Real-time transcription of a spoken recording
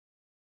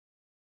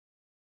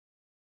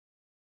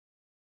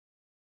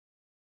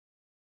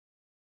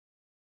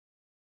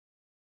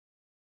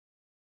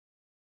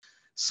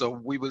So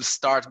we will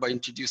start by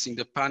introducing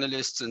the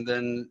panelists and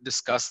then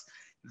discuss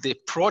the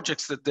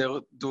projects that they're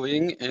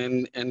doing,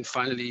 and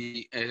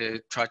finally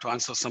try to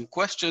answer some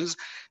questions.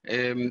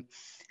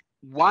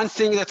 One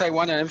thing that I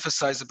want to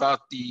emphasize about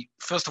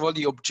first of all,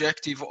 the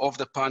objective of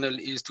the panel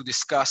is to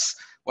discuss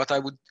what I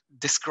would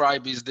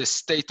describe as the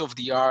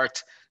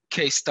state-of-the-art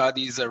case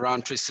studies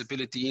around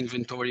traceability,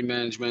 inventory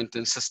management,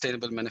 and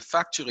sustainable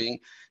manufacturing.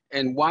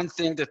 And one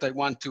thing that I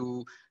want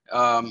to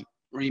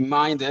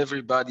remind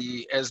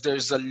everybody, as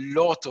there's a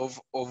lot of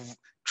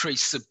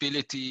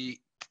traceability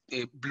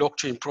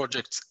blockchain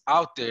projects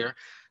out there,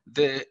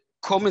 the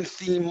common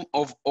theme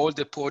of all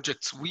the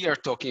projects we are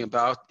talking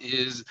about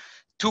is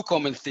two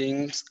common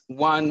things.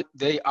 One,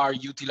 they are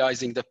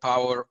utilizing the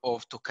power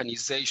of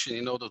tokenization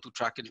in order to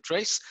track and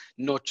trace,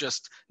 not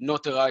just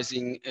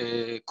notarizing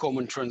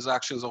common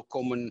transactions or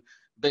common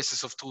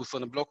basis of truth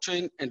on a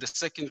blockchain. And the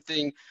second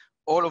thing,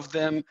 all of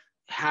them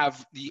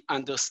have the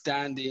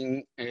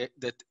understanding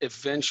that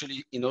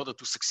eventually, in order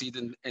to succeed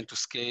and to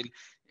scale,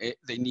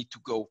 they need to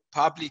go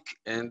public,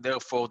 and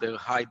therefore they're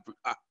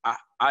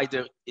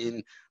either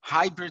in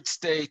hybrid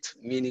state,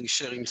 meaning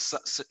sharing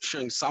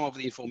some of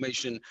the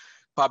information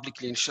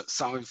publicly and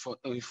some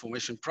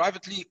information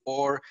privately,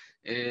 or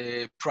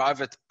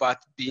private but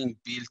being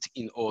built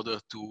in order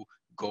to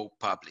go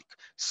public.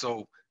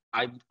 So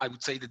I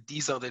would say that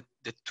these are the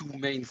two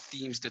main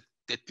themes that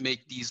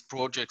make these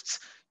projects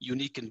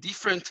unique and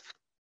different.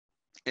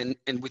 And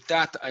with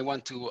that, I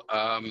want to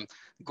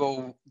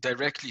go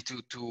directly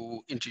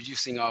to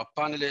introducing our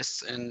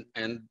panelists,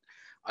 and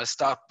I'll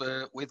start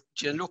with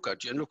Gianluca.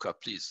 Gianluca,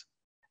 please.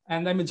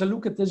 And I'm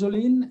Gianluca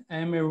Tesolin.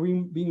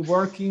 I've been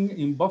working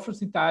in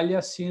Bofrost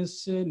Italia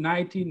since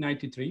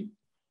 1993.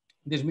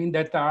 This means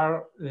that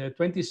are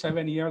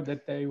 27 years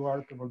that I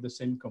work for the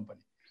same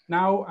company.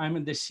 Now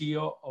I'm the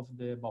CEO of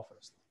the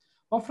Bofrost.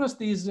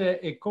 Bofrost is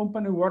a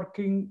company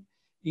working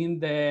in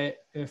the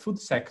food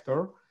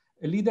sector,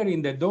 a leader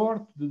in the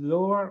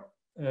door-to-door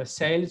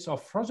sales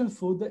of frozen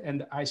food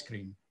and ice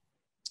cream.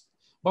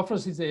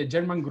 Bofrost is a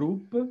German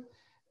group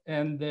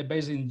and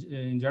based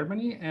in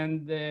Germany,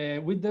 and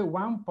with the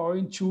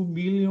 1.2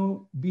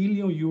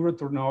 billion euro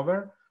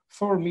turnover,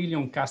 4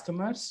 million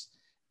customers,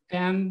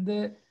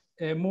 and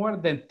more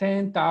than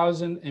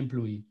 10,000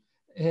 employees.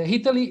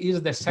 Italy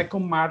is the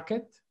second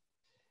market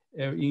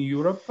in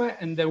Europe,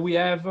 and we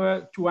have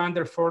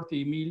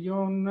 240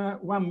 million,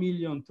 1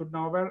 million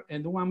turnover,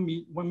 and 1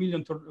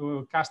 million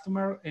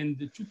customer,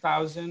 and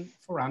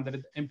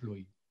 2,400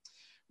 employees.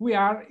 We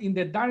are in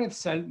the direct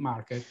sell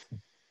market.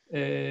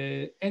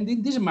 And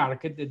in this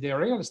market, the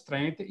real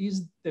strength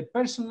is the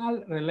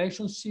personal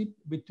relationship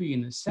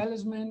between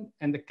salesman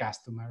and the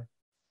customer.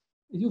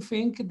 You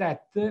think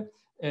that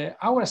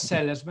our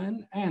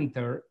salesmen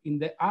enter in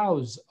the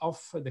house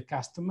of the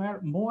customer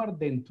more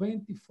than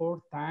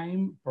 24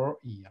 times per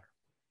year.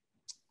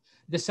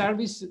 The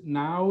service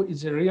now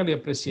is really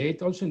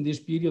appreciated also in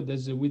this period,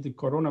 as with the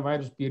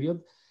coronavirus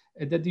period.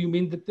 That you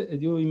mean that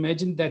you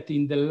imagine that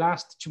in the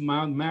last 2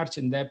 months, March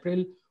and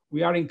April,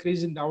 we are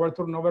increasing our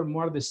turnover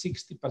more than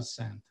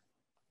 60%.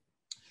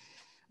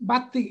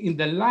 But in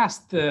the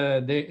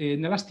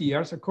last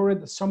years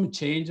occurred some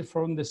change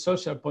from the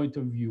social point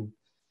of view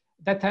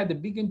that had a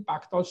big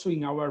impact also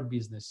in our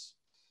business.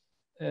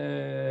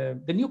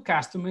 The new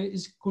customer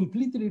is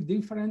completely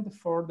different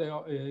from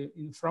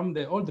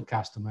the old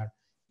customer.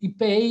 He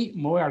pay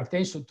more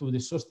attention to the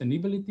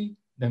sustainability,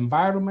 the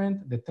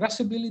environment, the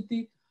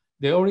traceability,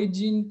 the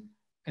origin,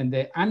 and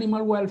the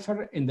animal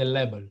welfare and the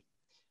label.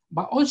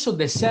 But also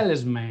the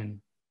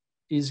salesman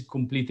is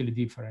completely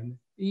different.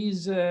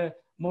 He's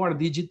more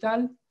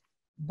digital,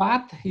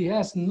 but he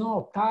has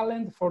no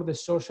talent for the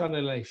social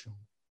relation.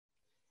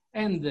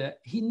 And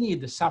he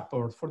needs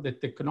support for the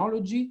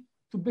technology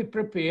to be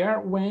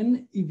prepared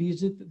when he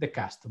visits the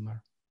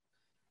customer.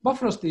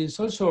 Bofrost is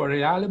also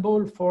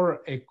reliable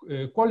for a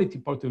quality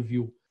point of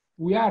view.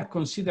 We are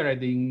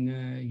considered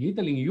in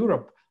Italy, in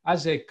Europe,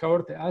 as a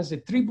court, as a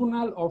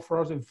tribunal of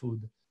frozen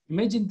food.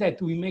 Imagine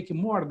that we make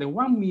more than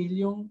 1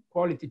 million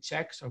quality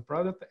checks of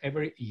product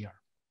every year.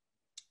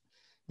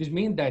 This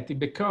means that it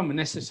becomes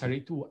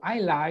necessary to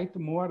highlight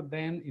more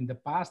than in the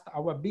past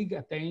our big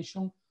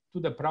attention to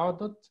the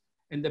product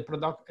and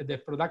the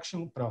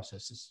production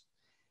processes.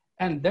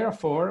 And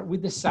therefore, we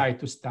decide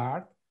to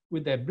start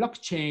with a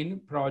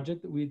blockchain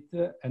project with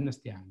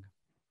Ernst Young.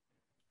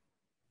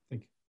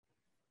 Thank you.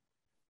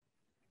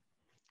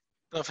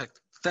 Perfect.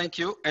 Thank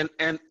you.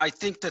 And I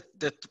think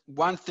that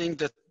one thing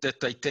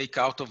that I take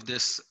out of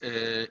this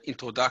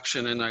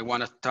introduction, and I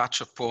want to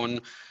touch upon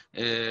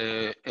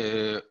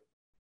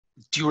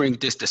during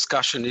this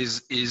discussion,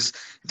 is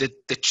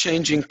the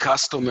changing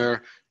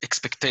customer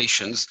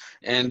expectations,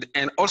 and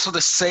also the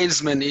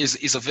salesman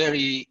is a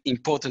very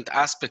important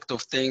aspect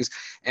of things,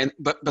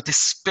 but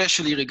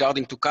especially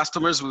regarding to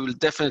customers. We will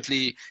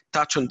definitely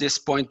touch on this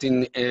point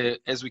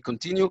as we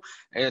continue.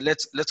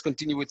 Let's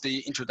continue with the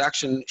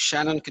introduction.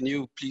 Shannon, can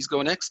you please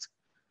go next?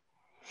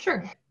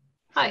 Sure.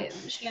 Hi,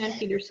 I'm Shannon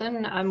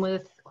Peterson. I'm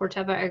with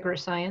Corteva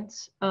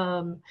AgriScience.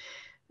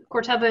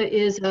 Corteva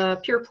is a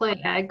pure play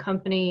ag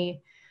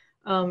company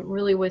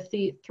really with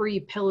the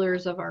 3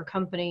 pillars of our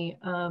company,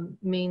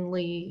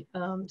 mainly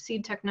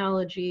seed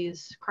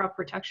technologies, crop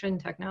protection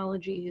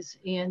technologies,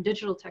 and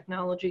digital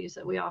technologies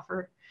that we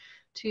offer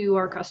to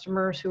our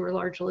customers who are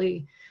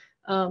largely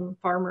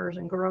farmers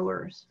and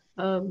growers.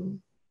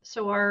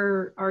 So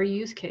our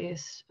use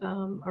case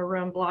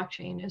around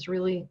blockchain is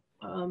really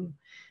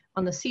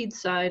on the seed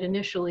side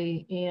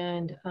initially,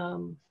 and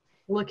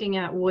looking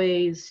at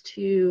ways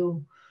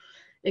to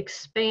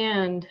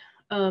expand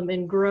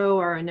and grow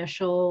our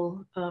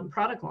initial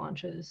product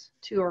launches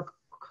to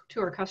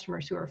our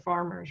customers, who are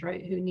farmers,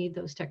 right, who need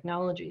those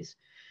technologies.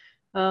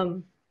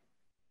 A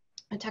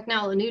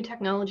new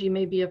technology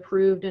may be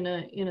approved in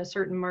a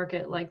certain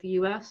market like the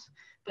US,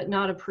 but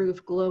not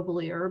approved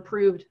globally, or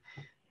approved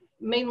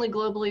mainly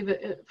globally,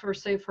 but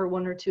for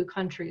 1 or 2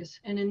 countries.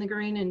 And in the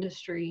grain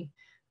industry,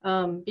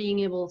 being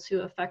able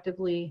to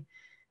effectively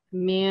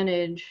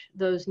manage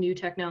those new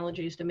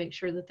technologies to make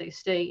sure that they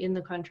stay in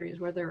the countries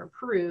where they're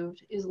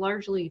approved is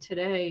largely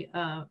today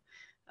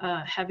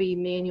a heavy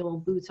manual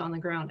boots on the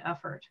ground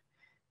effort.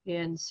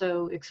 And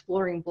so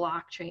exploring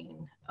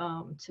blockchain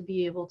to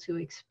be able to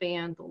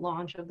expand the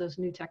launch of those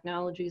new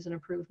technologies in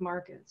approved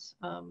markets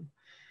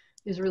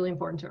is really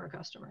important to our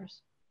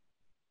customers.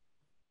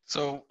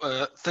 So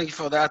thank you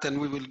for that, and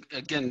we will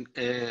again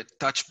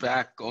touch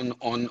back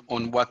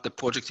on what the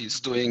project is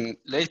doing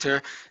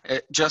later.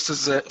 Just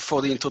as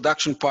for the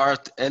introduction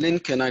part, Ellen,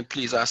 can I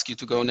please ask you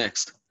to go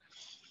next?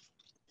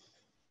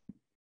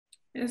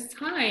 Yes,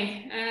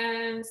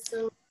 hi.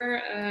 So we're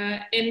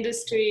an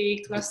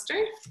industry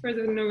cluster for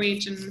the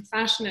Norwegian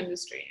fashion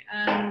industry,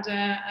 and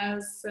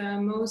as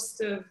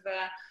most of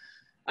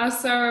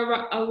us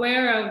are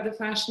aware of, the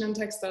fashion and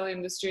textile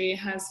industry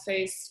has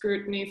faced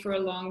scrutiny for a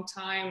long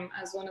time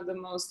as one of the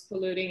most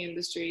polluting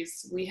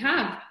industries we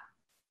have.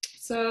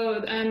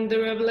 So, and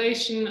the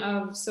revelation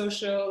of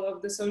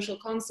the social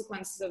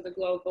consequences of the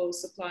global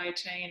supply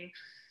chain,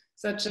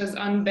 such as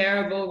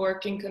unbearable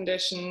working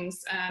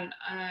conditions and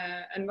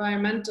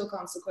environmental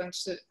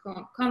consequences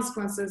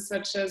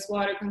such as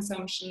water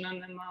consumption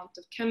and the amount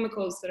of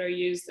chemicals that are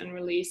used and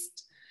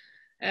released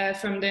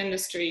from the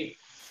industry,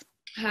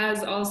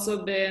 has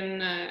also been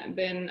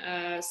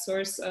a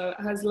source of,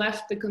 has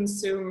left the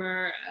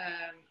consumer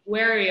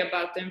wary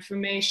about the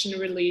information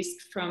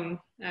released from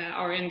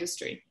our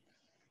industry.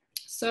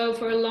 So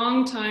for a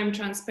long time,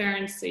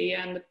 transparency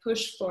and the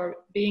push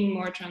for being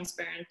more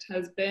transparent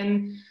has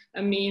been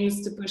a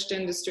means to push the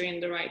industry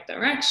in the right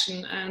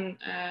direction, and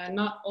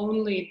not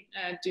only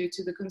due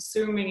to the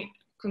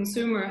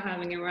consumer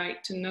having a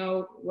right to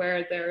know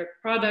where their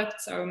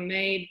products are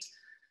made,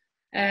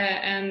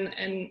 and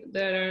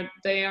that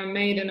they are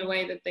made in a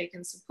way that they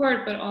can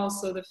support, but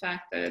also the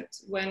fact that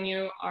when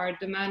you are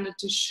demanded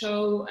to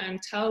show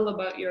and tell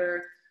about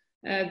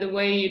the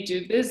way you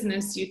do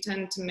business, you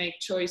tend to make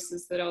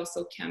choices that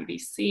also can be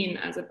seen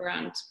as a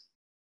brand.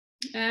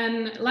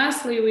 And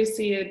lastly, we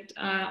see it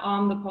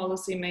on the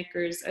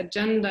policymakers'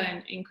 agenda,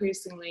 and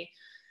increasingly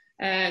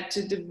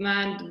to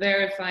demand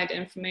verified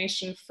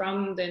information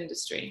from the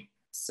industry.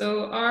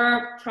 So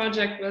our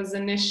project was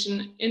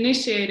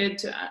initiated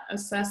to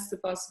assess the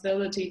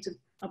possibility to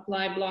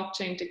apply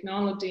blockchain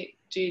technology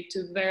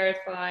to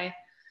verify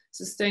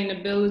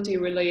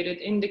sustainability related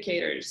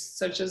indicators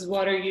such as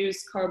water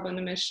use, carbon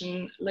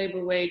emission,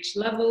 labor wage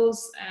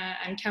levels,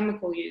 and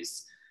chemical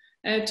use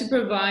to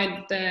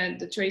provide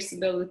the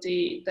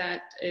traceability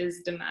that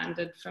is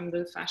demanded from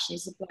the fashion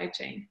supply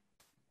chain.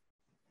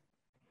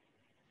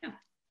 Yeah.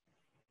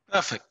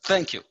 Perfect,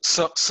 thank you.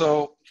 So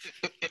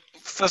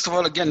first of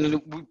all, again,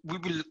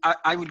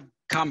 I will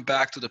come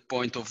back to the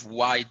point of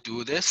why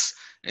do this.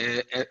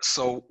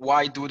 So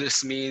why do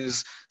this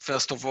means,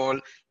 first of all,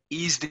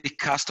 is the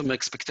customer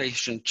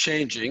expectation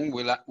changing?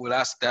 We'll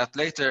ask that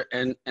later.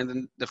 And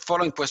then the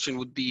following question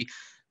would be,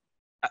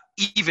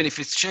 even if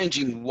it's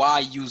changing, why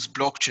use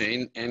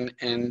blockchain?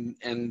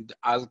 And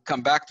I'll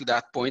come back to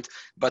that point.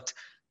 But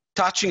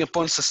touching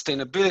upon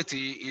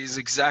sustainability is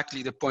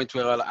exactly the point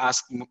where I'll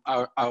ask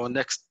our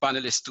next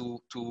panelist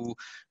to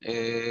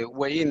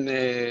weigh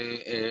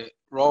in.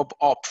 Rob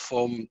Opp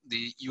from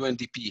the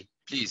UNDP,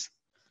 please.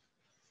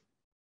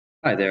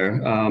 Hi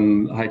there.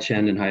 Hi,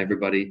 Chen, and hi,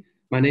 everybody.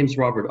 My name's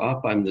Robert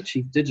Opp. I'm the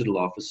Chief Digital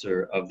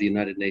Officer of the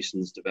United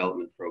Nations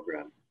Development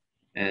Program.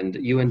 And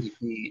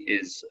UNDP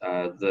is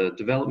the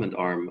development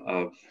arm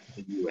of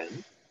the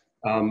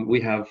UN. We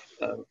have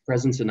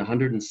presence in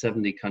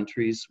 170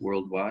 countries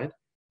worldwide.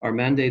 Our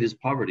mandate is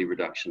poverty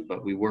reduction,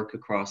 but we work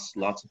across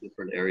lots of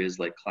different areas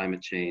like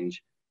climate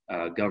change,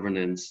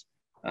 governance,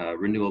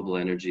 renewable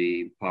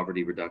energy,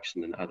 poverty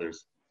reduction, and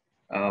others.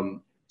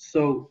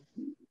 So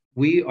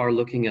we are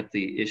looking at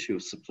the issue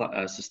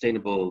of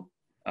sustainable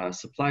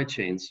supply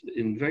chains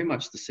in very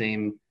much the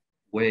same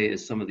way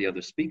as some of the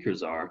other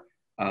speakers are,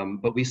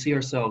 but we see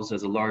ourselves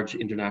as a large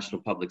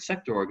international public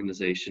sector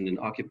organization in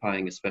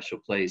occupying a special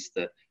place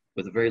that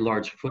with a very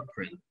large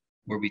footprint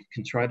where we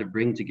can try to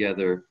bring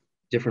together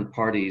different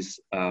parties,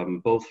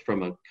 both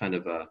from a kind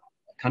of a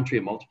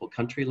multiple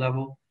country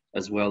level,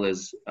 as well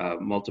as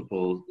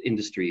multiple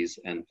industries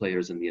and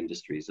players in the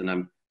industries. And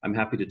I'm I'm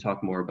happy to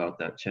talk more about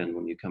that, Chen,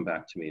 when you come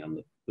back to me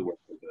on the work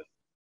we're doing.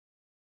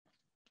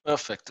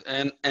 Perfect.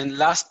 And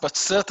last but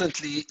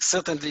certainly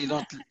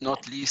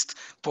not least,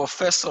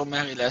 Professor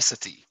Mary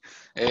Lasseter.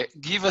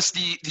 Give us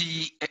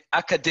the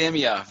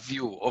academia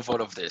view of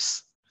all of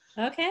this.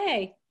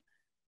 Okay.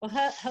 Well,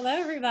 hello,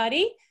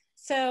 everybody.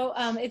 So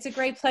it's a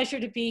great pleasure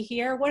to be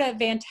here. What a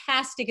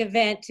fantastic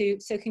event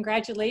so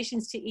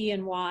congratulations to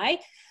E&Y.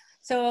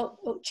 So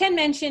Chen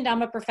mentioned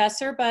I'm a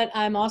professor, but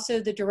I'm also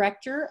the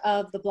director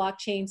of the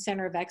Blockchain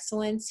Center of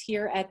Excellence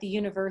here at the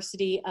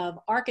University of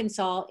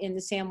Arkansas in the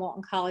Sam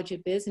Walton College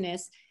of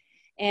Business.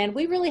 And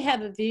we really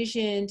have a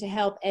vision to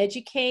help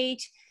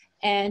educate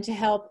and to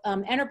help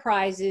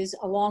enterprises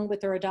along with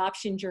their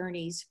adoption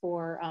journeys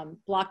for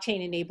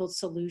blockchain-enabled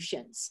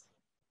solutions.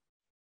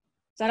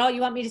 Is that all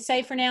you want me to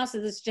say for now? So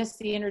this is just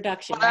the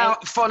introduction, right?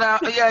 For now,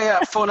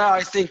 yeah. For now,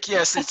 I think,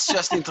 yes, it's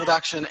just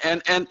introduction.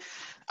 And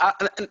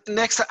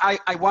next,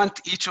 I want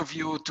each of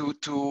you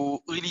to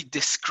really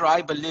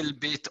describe a little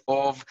bit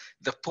of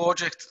the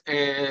project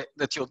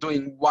that you're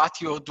doing, what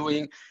you're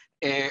doing,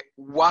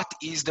 what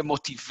is the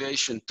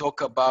motivation, talk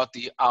about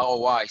the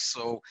ROI.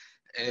 So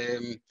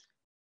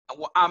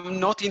I'm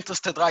not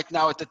interested right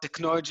now at the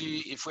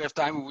technology. If we have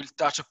time, we will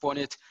touch upon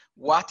it.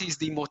 What is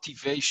the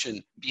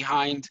motivation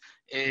behind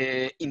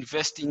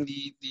investing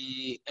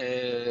the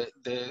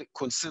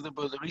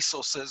considerable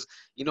resources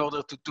in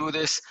order to do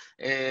this?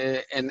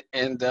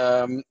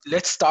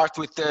 Let's start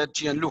with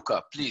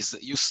Gianluca, please.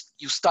 You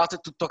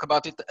started to talk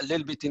about it a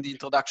little bit in the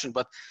introduction,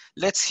 but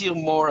let's hear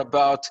more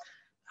about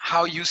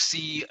how you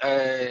see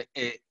a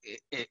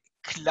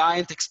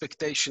client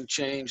expectation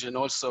change and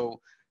also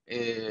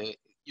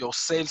your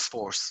sales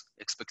force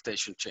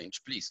expectation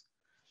change, please.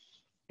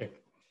 Okay.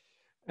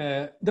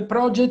 The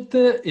project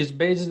is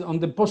based on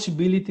the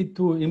possibility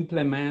to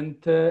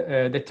implement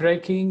the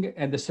tracking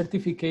and the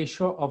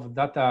certification of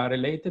data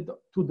related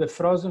to the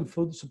frozen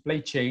food supply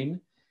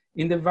chain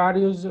in the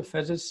various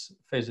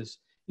phases,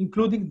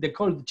 including the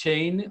cold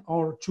chain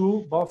or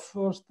both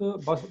first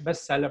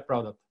bestseller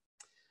product.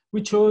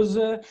 We chose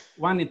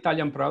one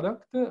Italian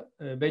product,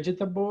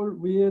 vegetable,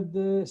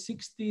 with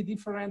 60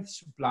 different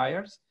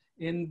suppliers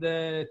in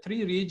the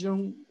three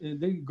regions,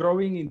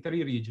 growing in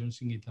 3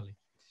 regions in Italy.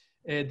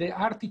 The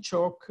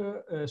artichoke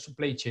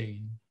supply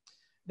chain.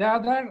 The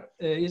other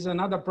is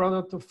another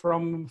product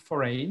from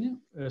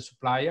foreign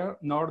supplier,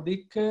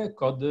 Nordic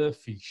cod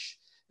fish.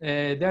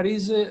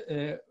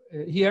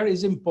 Here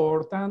is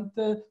important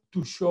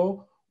to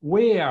show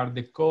where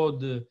the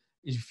cod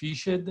is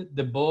fished,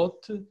 the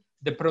boat,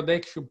 the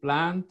production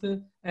plant,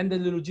 and the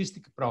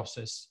logistic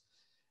process,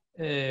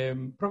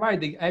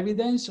 providing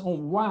evidence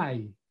on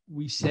why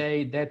we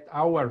say that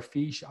our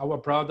fish, our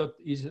product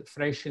is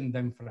fresh and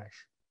then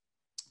fresh.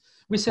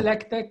 We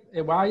selected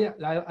EY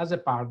as a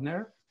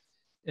partner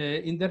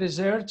in the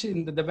research,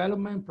 in the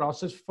development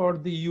process for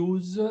the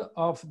use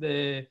of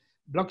the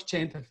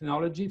blockchain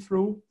technology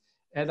through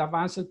an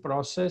advanced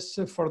process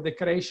for the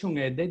creation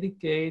of a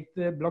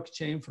dedicated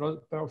blockchain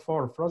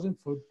for frozen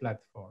food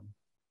platform.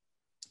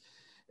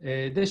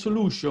 The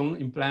solution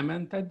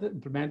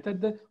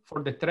implemented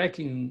for the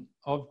tracking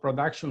of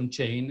production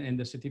chain and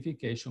the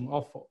certification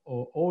of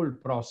all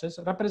process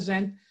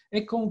represent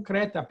a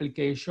concrete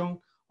application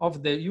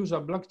of the use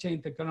of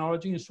blockchain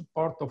technology in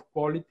support of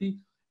quality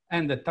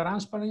and the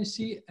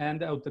transparency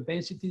and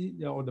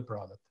authenticity of the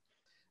product.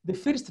 The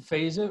first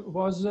phase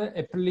was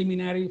a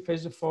preliminary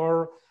phase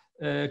for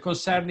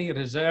concerning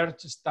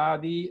research,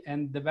 study,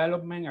 and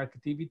development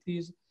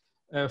activities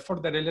for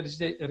the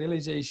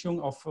realization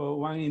of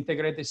one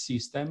integrated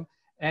system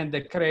and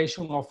the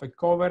creation of a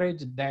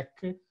coverage deck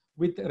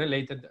with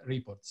related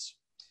reports.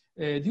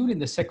 During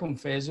the second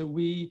phase,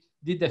 we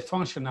did a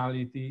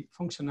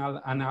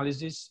functional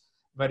analysis,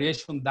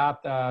 variation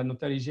data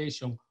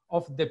notarization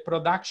of the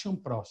production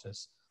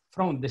process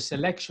from the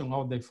selection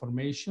of the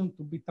information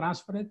to be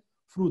transferred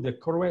through the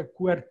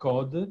QR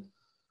code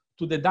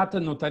to the data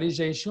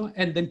notarization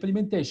and the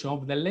implementation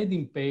of the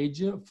landing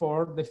page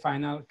for the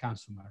final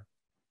consumer.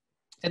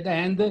 At the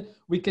end,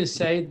 we can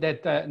say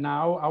that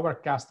now our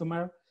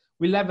customer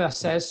will have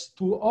access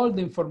to all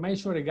the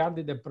information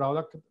regarding the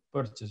product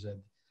purchased,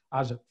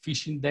 as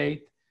fishing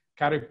date,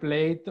 carry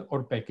plate,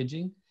 or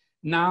packaging.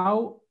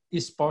 Now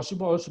it's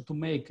possible also to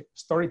make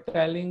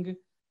storytelling,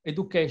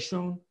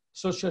 education,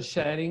 social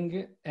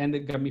sharing, and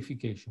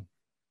gamification.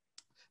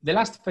 The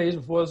last phase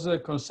was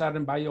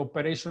concerned by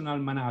operational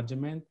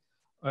management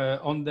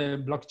on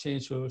the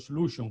blockchain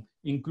solution,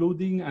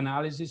 including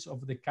analysis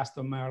of the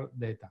customer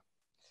data.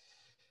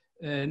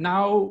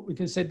 Now we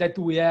can say that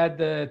we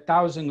had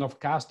thousands of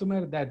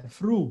customers that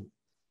through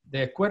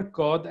the QR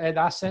code had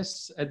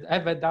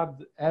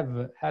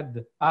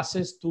had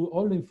access to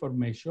all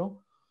information.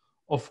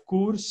 Of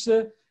course,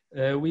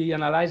 we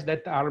analyzed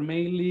that are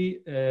mainly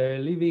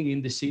living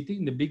in the city,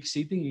 in the big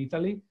city in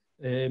Italy,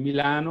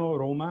 Milano,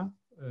 Roma,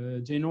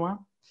 Genoa,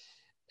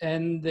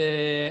 and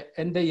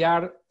they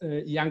are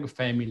a young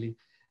family.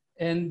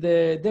 And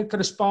they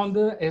correspond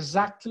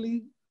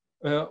exactly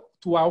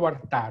to our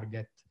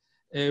target.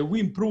 We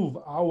improve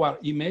our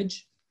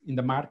image in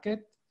the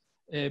market.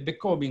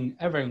 becoming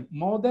ever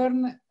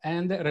modern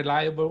and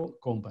reliable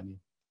company.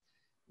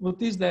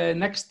 What is the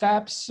next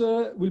steps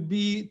will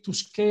be to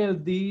scale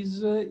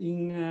these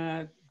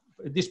in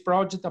this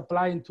project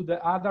applying to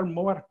the other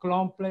more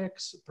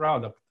complex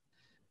product.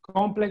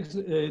 Complex,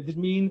 this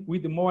means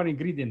with more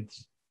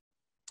ingredients.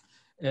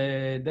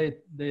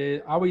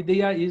 Our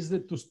idea is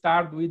to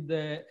start with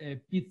the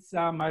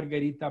pizza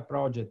margherita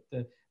project.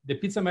 The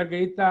pizza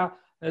margherita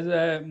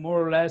has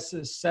more or less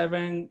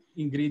 7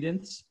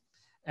 ingredients.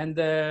 And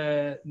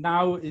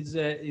now it's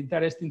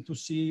interesting to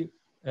see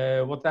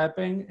what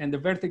happened. And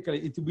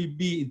vertically, it will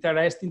be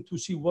interesting to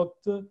see what,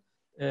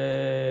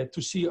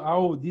 to see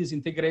how this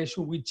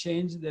integration will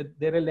change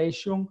the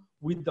relation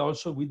with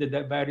also with the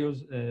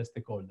various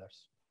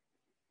stakeholders.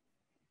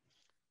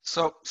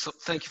 So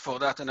thank you for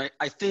that. And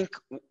I think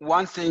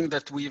one thing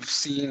that we've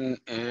seen,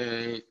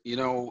 you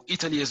know,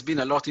 Italy has been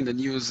a lot in the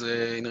news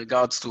in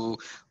regards to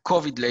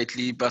COVID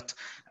lately, but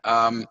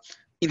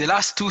in the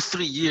last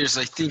 2-3 years,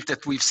 I think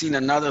that we've seen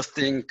another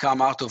thing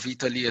come out of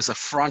Italy as a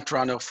front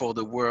runner for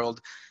the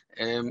world.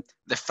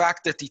 The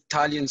fact that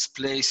Italians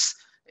place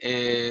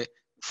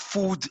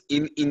food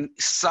in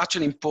such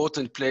an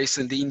important place,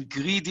 and the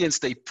ingredients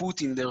they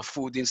put in their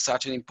food in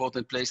such an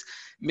important place,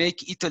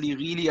 make Italy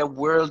really a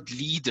world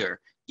leader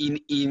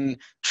in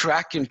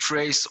track and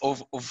trace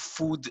of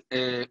food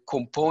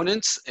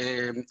components.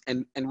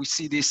 And we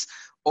see this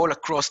all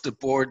across the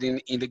board in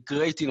the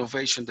great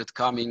innovation that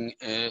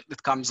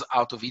comes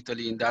out of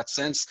Italy in that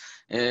sense.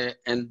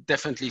 And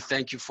definitely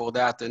thank you for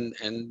that.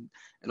 And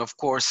of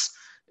course,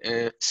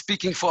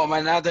 speaking from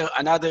another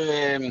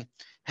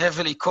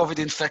heavily COVID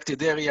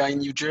infected area in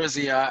New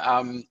Jersey,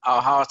 our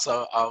hearts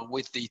are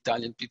with the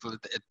Italian people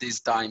at these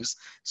times.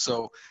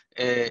 So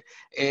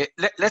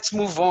let's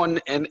move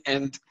on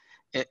and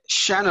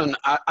Shannon,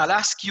 I'll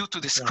ask you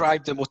to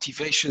describe the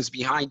motivations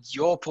behind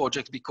your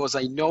project, because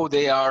I know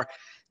they are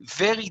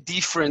very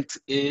different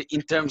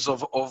in terms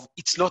of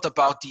it's not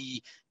about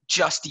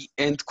just the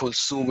end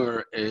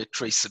consumer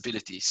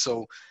traceability.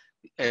 So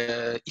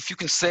if you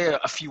can say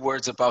a few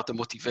words about the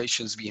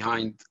motivations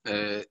behind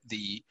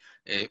the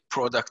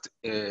product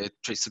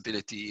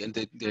traceability and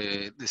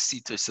the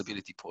seed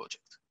traceability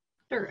project.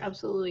 Sure,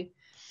 absolutely.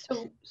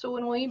 So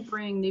when we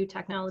bring new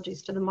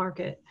technologies to the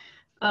market,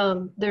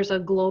 there's a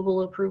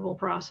global approval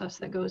process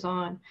that goes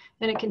on,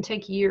 and it can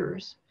take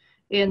years.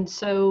 And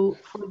so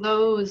for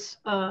those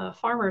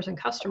farmers and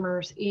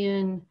customers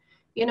in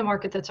a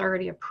market that's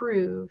already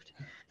approved,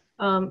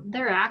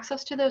 their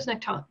access to those the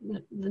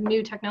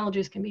new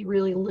technologies can be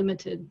really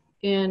limited.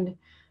 And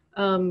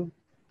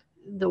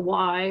the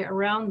why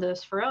around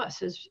this for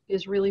us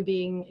is really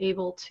being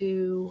able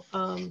to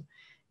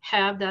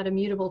have that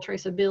immutable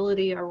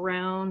traceability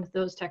around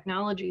those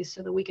technologies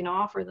so that we can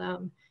offer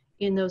them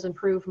in those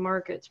improved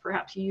markets,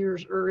 perhaps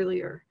years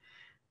earlier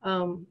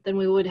than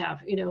we would have,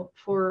 you know,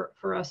 for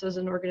us as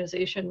an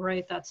organization,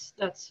 right?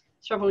 That's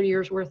several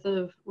years worth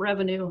of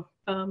revenue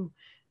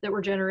that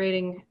we're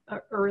generating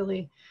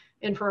early.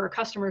 And for our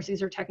customers,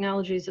 these are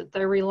technologies that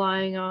they're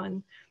relying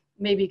on,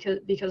 maybe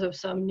because of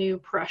some new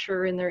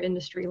pressure in their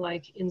industry,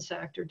 like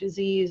insect or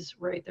disease,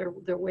 right?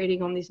 They're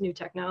waiting on these new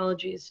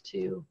technologies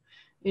to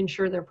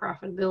ensure their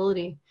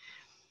profitability.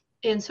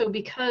 And so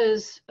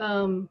because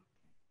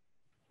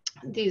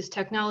these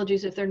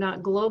technologies, if they're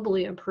not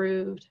globally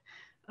approved,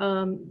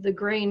 the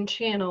grain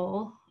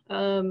channel,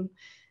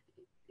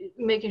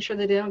 making sure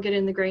that they don't get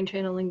in the grain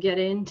channel and get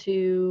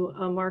into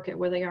a market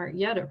where they aren't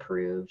yet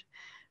approved,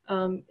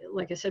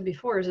 like I said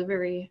before, is a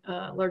very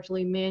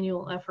largely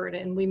manual effort.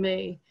 And we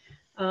may,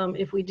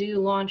 if we do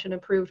launch an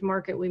approved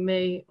market, we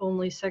may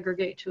only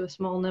segregate to a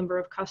small number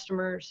of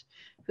customers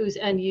whose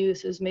end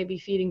use is maybe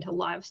feeding to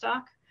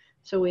livestock.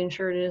 So we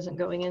ensure it isn't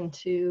going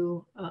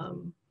into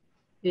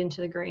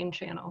the grain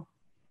channel.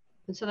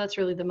 And so that's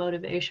really the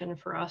motivation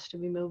for us to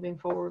be moving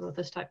forward with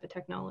this type of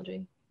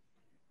technology.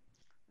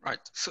 Right.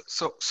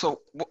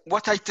 So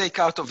what I take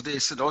out of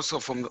this, and also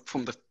from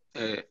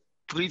the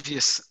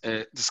previous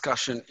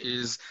discussion,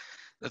 is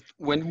that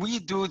when we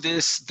do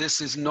this,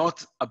 this is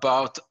not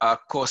about a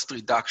cost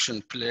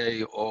reduction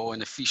play or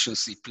an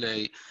efficiency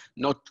play,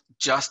 not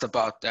just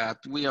about that.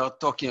 We are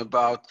talking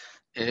about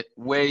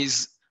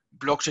ways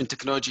blockchain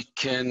technology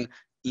can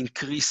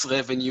increase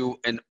revenue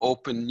and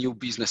open new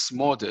business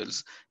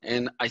models.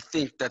 And I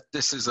think that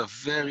this is a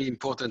very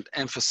important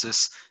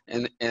emphasis.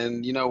 And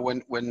you know,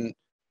 when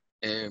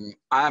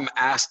I'm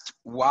asked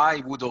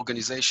why would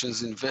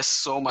organizations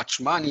invest so much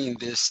money in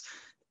this,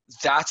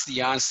 that's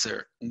the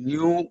answer.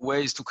 New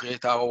ways to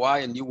create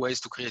ROI and new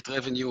ways to create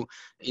revenue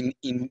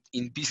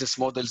in business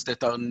models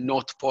that are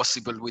not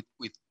possible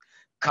with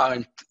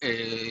current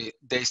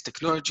days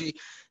technology.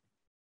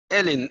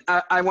 Ellen,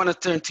 I want to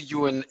turn to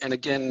you and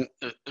again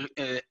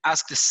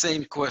ask the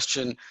same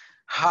question.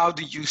 How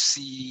do you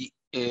see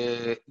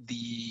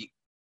the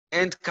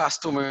end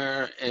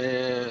customer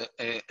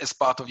as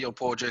part of your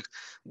project?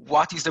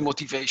 What is the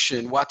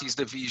motivation? What is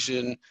the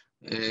vision?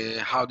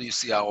 How do you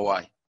see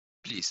ROI?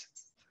 Please.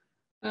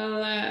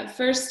 Well,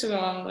 first of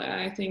all,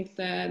 I think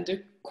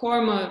the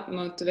core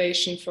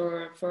motivation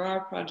for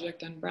our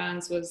project and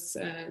brands was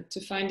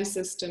to find a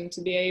system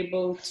to be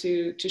able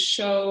to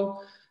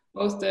show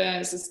both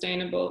the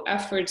sustainable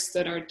efforts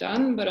that are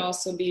done, but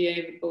also be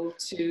able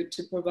to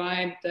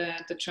provide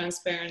the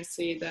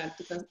transparency that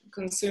the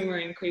consumer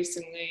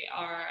increasingly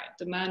are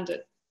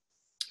demanded.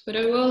 But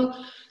I will,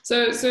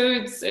 so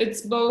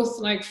it's both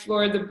like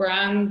for the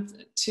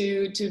brand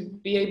to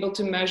be able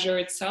to measure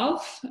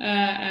itself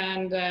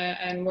and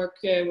work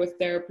with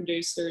their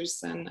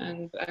producers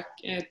and back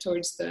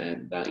towards the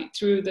value,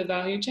 through the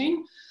value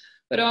chain.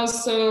 But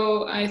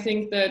also, I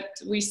think that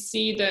we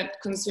see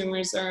that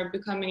consumers are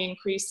becoming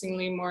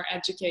increasingly more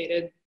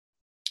educated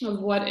of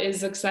what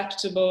is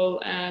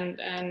acceptable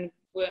and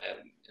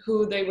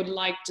who they would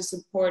like to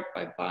support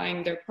by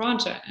buying their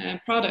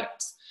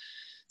products.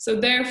 So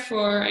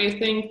therefore, I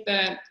think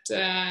that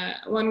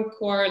one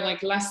core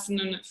like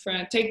lesson for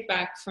take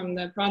back from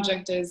the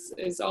project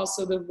is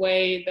also the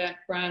way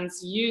that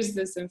brands use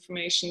this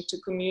information to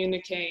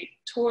communicate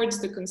towards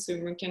the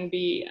consumer can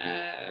be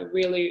a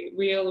really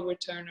real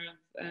return of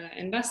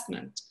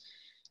investment,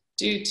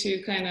 due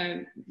to kind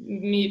of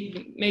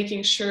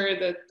making sure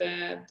that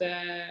the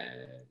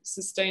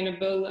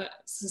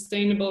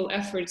sustainable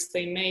efforts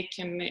they make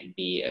can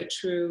be a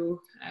true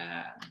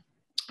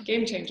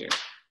game changer.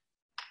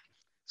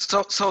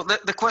 So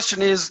the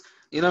question is,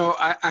 you know,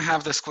 I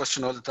have this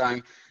question all the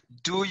time.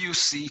 Do you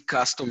see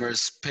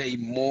customers pay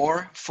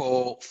more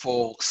for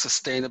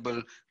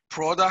sustainable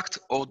product,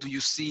 or do you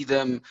see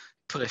them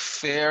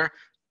prefer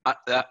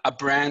a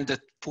brand that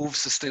proves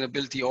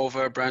sustainability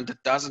over a brand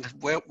that doesn't?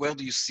 Where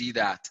do you see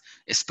that,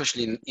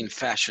 especially in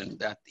fashion?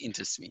 That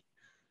interests me.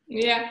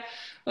 Yeah,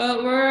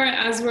 well,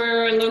 as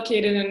we're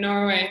located in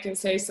Norway, I can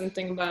say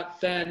something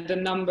about the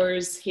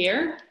numbers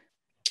here.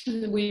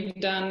 We've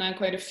done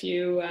quite a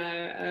few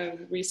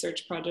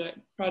research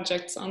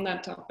projects on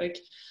that topic,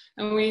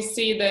 and we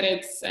see that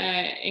it's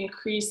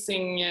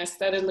increasing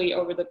steadily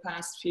over the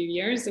past few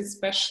years.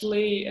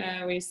 Especially,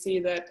 we see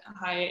that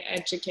highly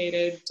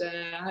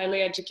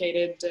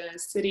educated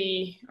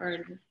city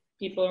or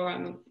people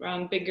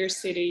around bigger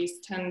cities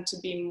tend to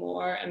be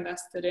more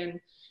invested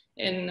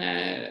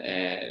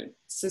in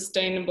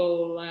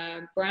sustainable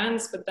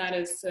brands, but that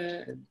is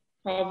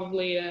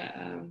probably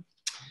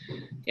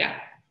yeah.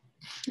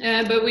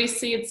 But we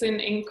see it's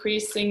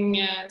increasing,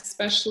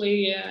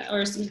 especially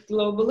or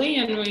globally,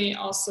 and we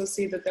also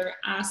see that they're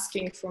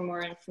asking for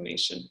more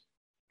information.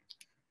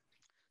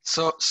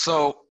 So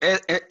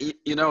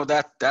you know,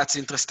 that's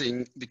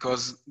interesting,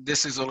 because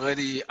this is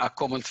already a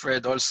common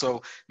thread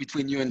also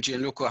between you and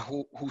Gianluca,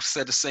 who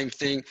said the same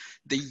thing.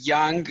 The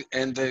young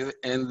and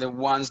the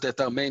ones that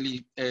are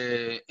mainly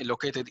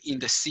located in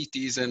the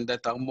cities and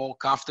that are more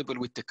comfortable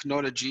with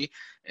technology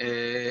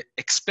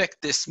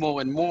expect this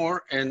more and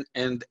more.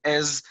 And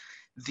as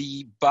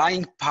the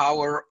buying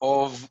power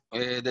of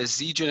the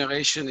Z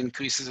generation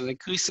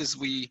increases,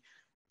 we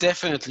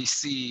definitely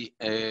see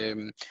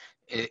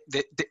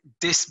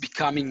this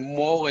becoming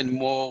more and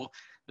more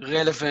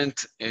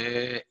relevant,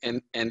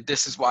 and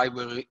this is why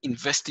we're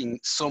investing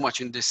so much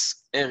in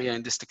this area,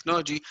 in this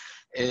technology.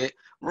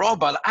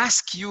 Rob, I'll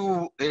ask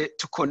you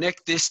to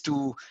connect this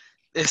to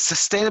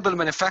sustainable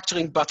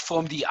manufacturing, but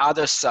from the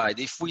other side.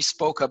 If we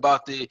spoke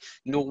about the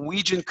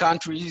Norwegian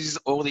countries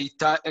or the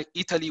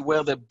Italy,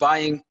 where the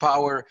buying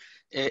power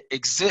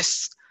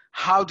exists,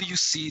 how do you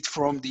see it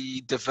from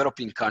the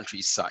developing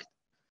countries side?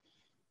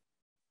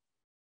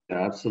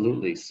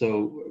 Absolutely.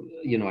 So,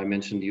 you know, I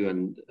mentioned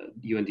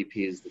UNDP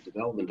is the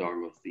development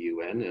arm of the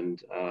UN,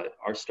 and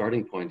our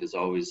starting point is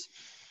always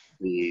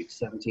the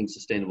 17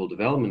 Sustainable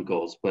Development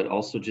Goals, but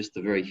also just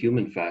the very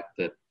human fact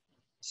that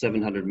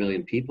 700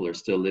 million people are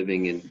still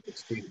living in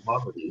extreme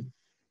poverty,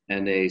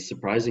 and a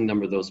surprising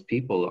number of those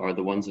people are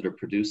the ones that are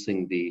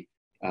producing the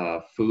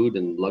food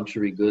and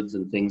luxury goods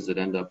and things that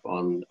end up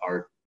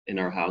in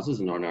our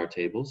houses and on our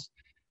tables.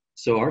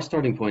 So our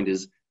starting point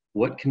is,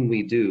 what can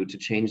we do to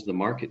change the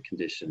market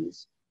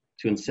conditions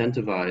to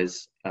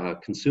incentivize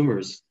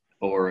consumers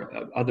or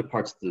other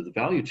parts of the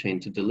value chain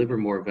to deliver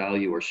more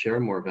value or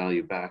share more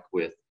value back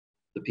with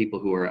the people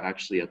who are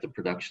actually at the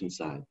production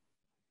side?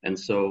 And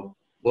so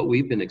what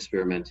we've been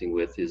experimenting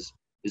with is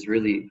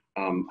really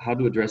how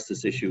to address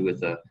this issue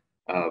with a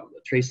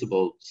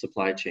traceable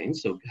supply chain.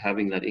 So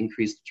having that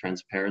increased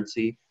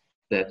transparency,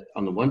 that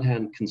on the one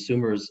hand,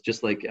 consumers,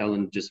 just like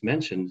Ellen just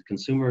mentioned,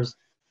 consumers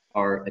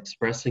are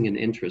expressing an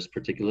interest,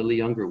 particularly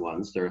younger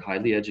ones. They're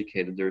highly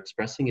educated. They're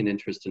expressing an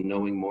interest in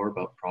knowing more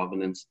about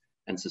provenance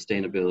and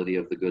sustainability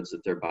of the goods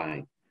that they're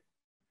buying.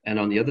 And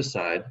on the other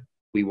side,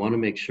 we want to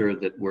make sure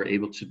that we're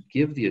able to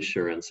give the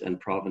assurance and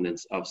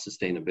provenance of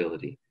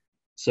sustainability.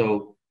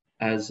 So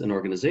as an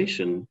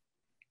organization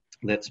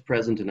that's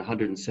present in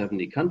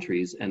 170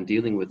 countries and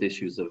dealing with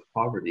issues of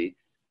poverty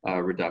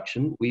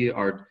reduction, we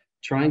are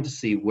trying to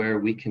see where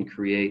we can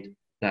create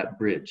that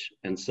bridge.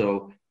 And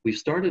so we've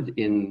started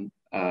in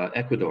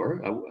Ecuador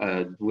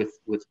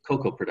with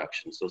cocoa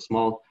production. So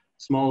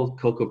small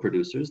cocoa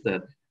producers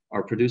that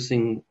are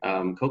producing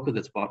cocoa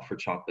that's bought for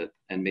chocolate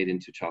and made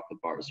into chocolate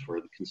bars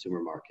for the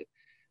consumer market.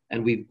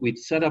 And we'd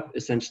set up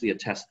essentially a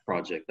test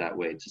project that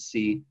way to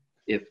see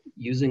if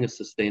using a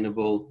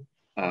sustainable,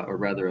 or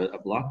rather a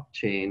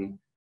blockchain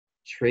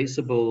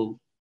traceable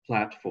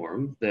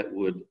platform that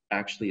would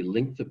actually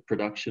link the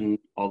production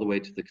all the way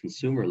to the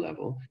consumer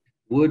level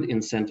would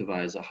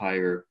incentivize a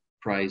higher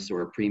price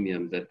or a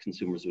premium that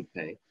consumers would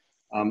pay.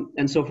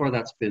 And so far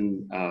that's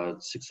been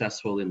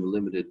successful in the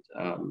limited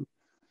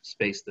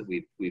space that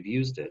we've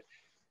used it.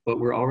 But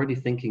we're already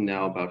thinking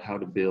now about how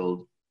to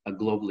build a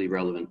globally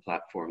relevant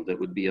platform that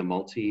would be a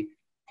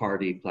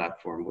multi-party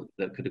platform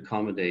that could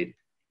accommodate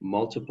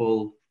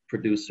multiple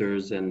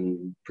producers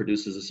and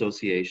producers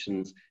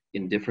associations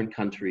in different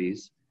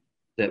countries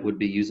that would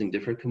be using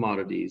different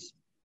commodities,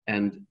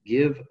 and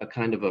give a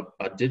kind of a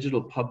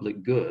digital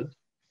public good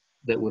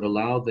that would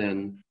allow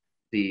then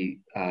the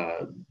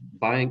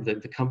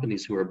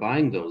companies who are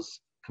buying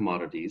those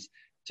commodities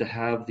to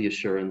have the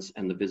assurance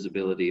and the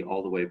visibility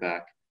all the way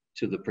back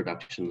to the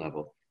production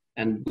level.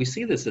 And we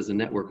see this as a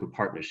network of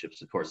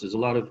partnerships, of course. There's a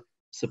lot of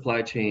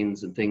supply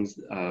chains and things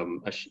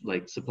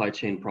like supply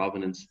chain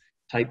provenance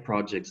type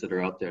projects that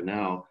are out there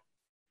now.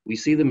 We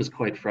see them as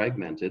quite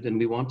fragmented, and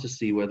we want to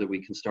see whether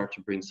we can start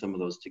to bring some of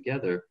those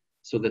together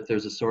so that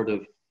there's a sort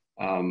of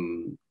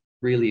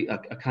really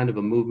a kind of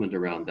a movement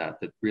around that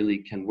really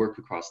can work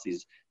across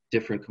these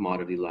different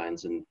commodity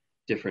lines in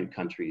different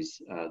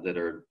countries that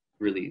are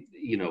really,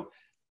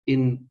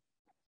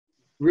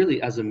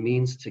 really as a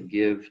means to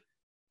give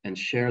and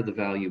share the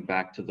value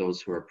back to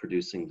those who are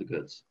producing the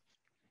goods.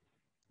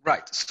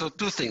 Right, so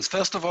two things.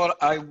 First of all,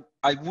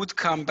 I would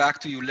come back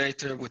to you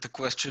later with the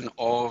question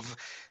of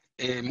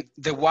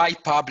the why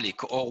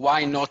public or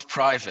why not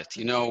private.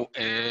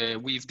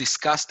 We've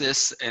discussed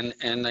this,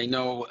 and I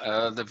know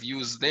the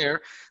views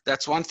there.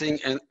 That's one thing.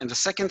 And the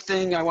second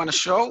thing I want to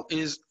show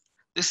is,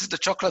 this is the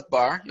chocolate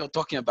bar you're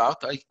talking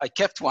about. I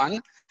kept one.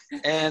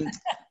 And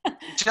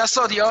just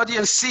so the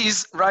audience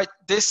sees, right,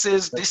 this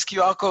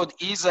QR code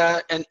is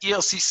an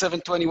ERC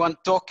 721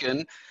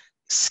 token.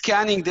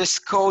 Scanning this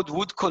code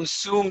would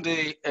consume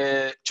the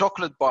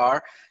chocolate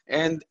bar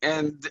and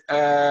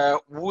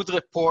would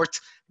report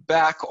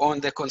back on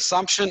the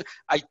consumption.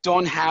 I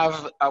don't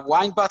have a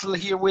wine bottle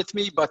here with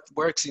me, but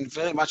works in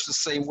very much the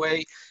same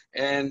way.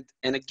 And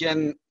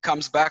again,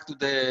 comes back to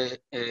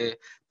the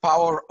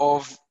power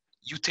of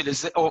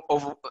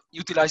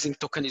utilizing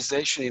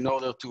tokenization in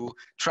order to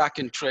track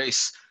and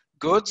trace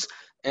goods.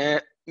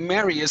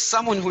 Mary, as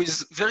someone who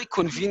is very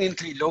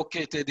conveniently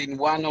located in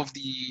one of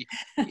the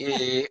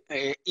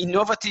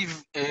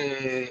innovative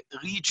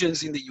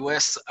regions in the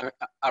US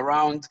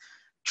around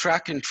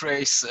track and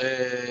trace,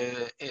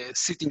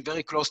 sitting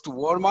very close to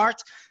Walmart,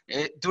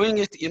 doing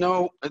it,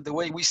 the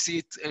way we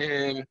see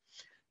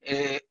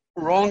it,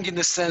 wrong in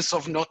the sense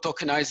of not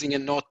tokenizing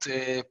and not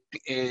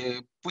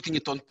putting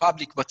it on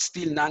public, but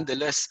still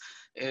nonetheless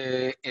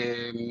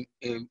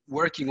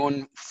working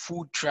on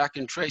food track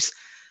and trace.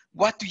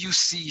 What do you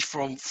see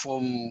from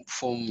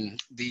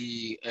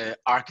the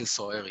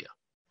Arkansas area?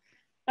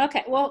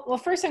 Okay, well,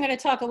 first I'm going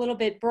to talk a little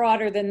bit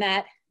broader than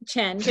that,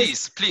 Chen.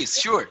 Please,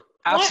 sure,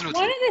 absolutely.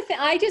 One of the things,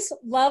 I just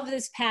love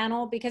this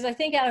panel because I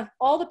think out of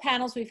all the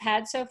panels we've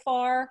had so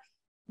far,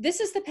 this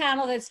is the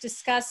panel that's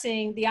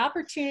discussing the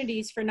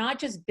opportunities for not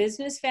just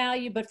business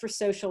value, but for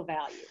social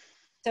value.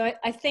 So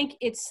I think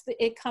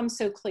it comes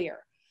so clear.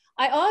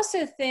 I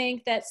also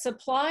think that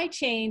supply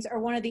chains are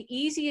one of the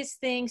easiest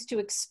things to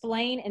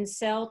explain and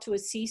sell to a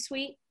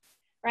C-suite,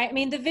 right? I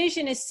mean, the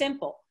vision is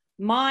simple: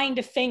 mine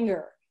to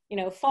finger,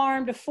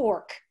 farm to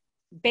fork,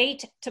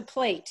 bait to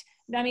plate.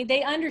 I mean,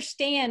 they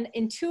understand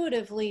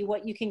intuitively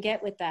what you can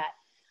get with that.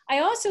 I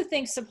also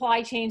think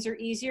supply chains are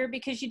easier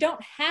because you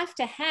don't have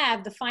to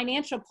have the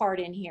financial part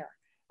in here,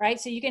 right?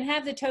 So you can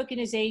have the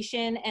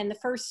tokenization, and the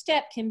first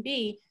step can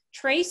be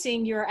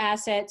tracing your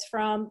assets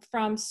from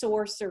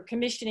source or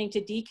commissioning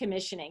to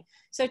decommissioning.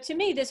 So to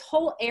me, this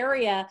whole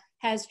area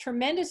has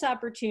tremendous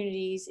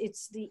opportunities.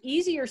 It's the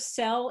easier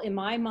sell in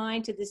my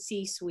mind to the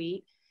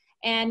C-suite.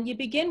 And you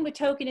begin with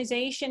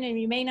tokenization, and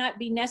you may not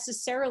be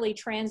necessarily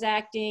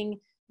transacting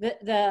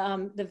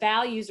the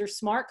values or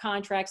smart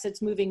contracts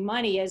that's moving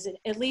money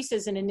at least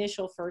as an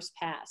initial first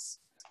pass.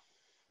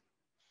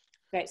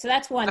 Okay, so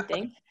that's one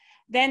thing.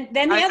 Then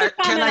the other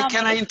comment.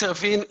 Can I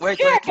intervene? Wait.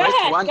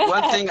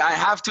 One thing I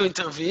have to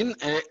intervene.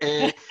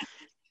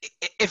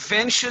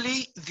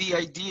 Eventually, the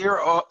idea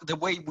of the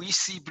way we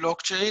see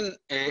blockchain,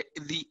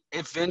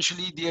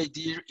 eventually the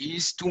idea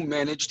is to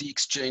manage the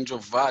exchange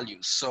of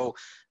values. So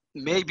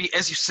maybe,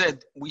 as you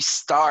said, we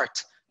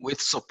start with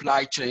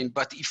supply chain,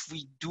 but if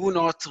we do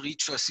not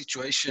reach a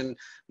situation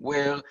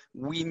where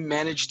we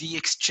manage the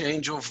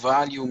exchange of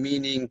value,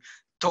 meaning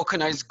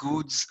tokenized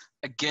goods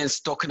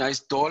against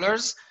tokenized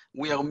dollars,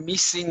 we are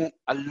missing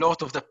a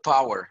lot of the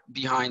power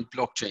behind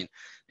blockchain.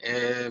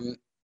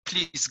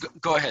 Please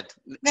go ahead.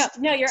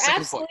 No, you're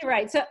absolutely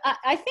right. So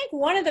I think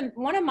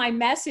one of my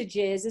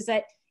messages is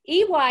that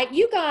EY,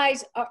 you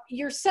guys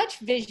you're such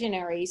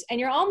visionaries, and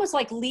you're almost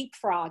like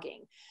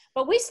leapfrogging.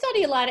 But we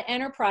study a lot of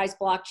enterprise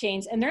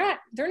blockchains, and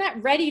they're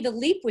not ready to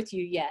leap with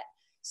you yet.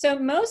 So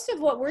most of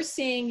what we're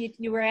seeing,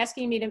 you were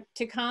asking me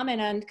to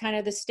comment on kind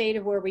of the state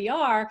of where we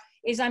are,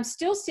 is I'm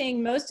still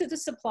seeing most of the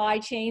supply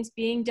chains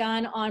being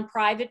done on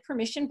private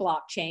permission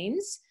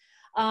blockchains.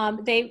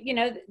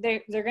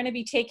 They're going to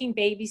be taking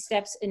baby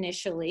steps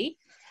initially.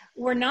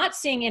 We're not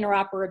seeing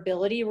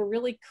interoperability. We're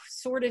really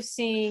sort of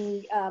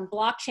seeing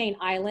blockchain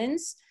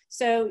islands.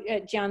 So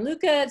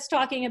Gianluca is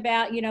talking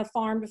about,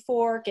 farm to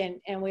fork,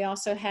 and we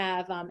also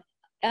have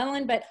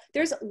Ellen, but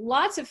there's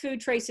lots of food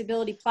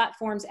traceability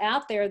platforms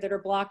out there that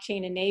are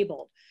blockchain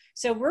enabled.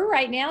 So we're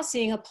right now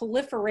seeing a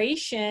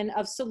proliferation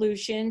of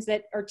solutions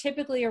that are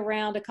typically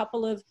around a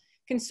couple of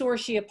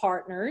consortia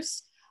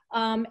partners.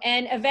 And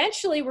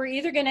eventually we're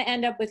either going to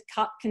end up with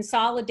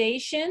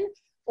consolidation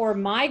or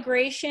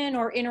migration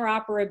or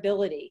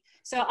interoperability.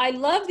 So I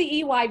love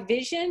the EY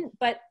vision,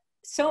 but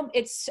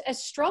it's a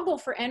struggle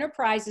for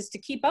enterprises to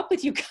keep up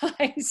with you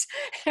guys.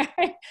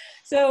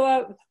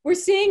 So we're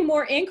seeing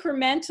more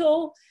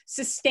incremental,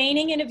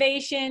 sustaining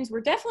innovations.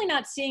 We're definitely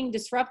not seeing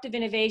disruptive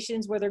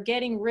innovations where they're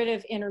getting rid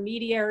of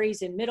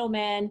intermediaries and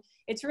middlemen.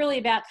 It's really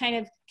about kind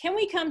of, can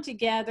we come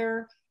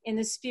together in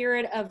the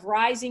spirit of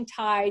rising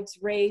tides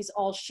raise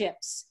all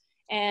ships,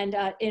 and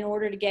in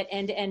order to get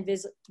end-to-end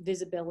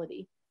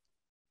visibility.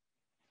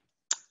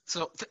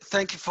 So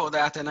thank you for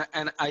that, and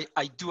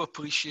I do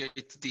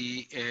appreciate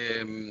the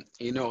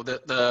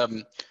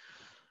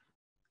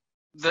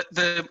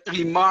the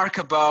remark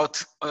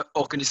about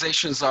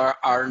organizations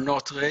are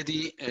not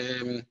ready.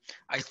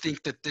 I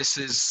think that this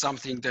is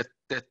something that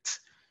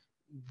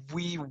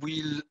we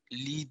will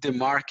lead the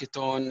market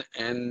on,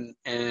 and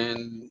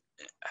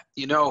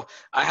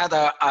I had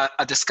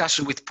a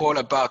discussion with Paul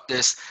about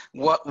this.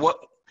 What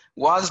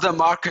was the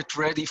market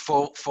ready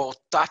for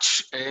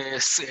touch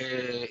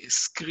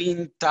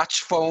screen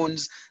touch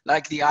phones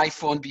like the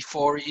iPhone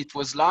before it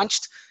was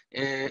launched?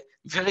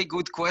 Very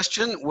good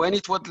question. When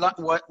it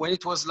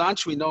was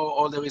launched, we know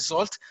all the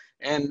results,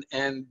 and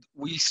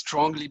we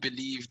strongly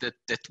believe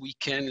that we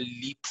can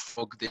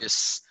leapfrog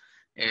this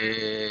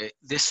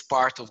this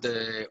part of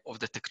the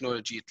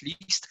technology at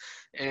least.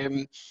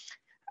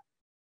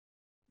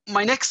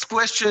 My next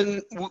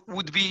question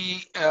would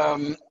be,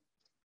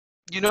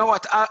 you know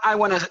what? I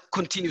want to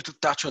continue to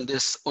touch on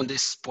this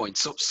point.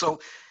 So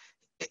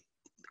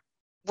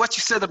what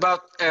you said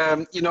about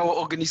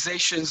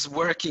organizations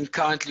working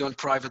currently on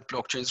private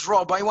blockchains.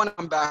 Rob, I want to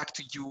come back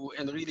to you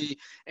and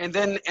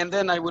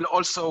then I will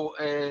also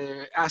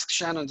ask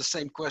Shannon the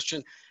same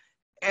question.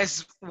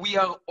 As we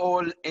are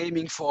all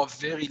aiming for a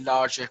very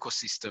large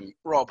ecosystem,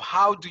 Rob,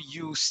 how do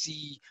you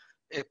see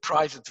a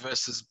private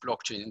versus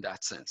blockchain in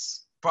that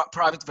sense?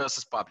 Private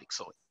versus public,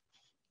 sorry.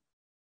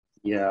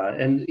 Yeah,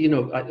 and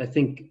I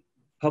think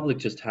public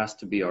just has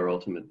to be our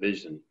ultimate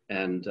vision.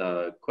 And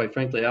quite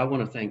frankly, I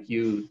want to thank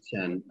you,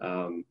 Chen,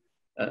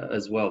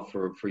 as well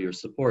for your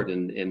support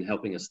in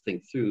helping us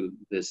think through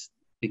this.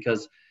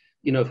 Because,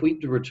 if we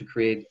were to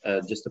create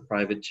just a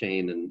private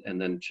chain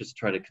and then just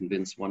try to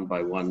convince one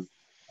by one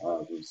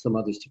some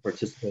others to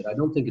participate, I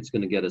don't think it's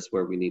going to get us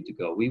where we need to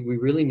go. We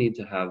really need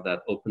to have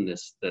that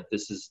openness that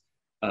this is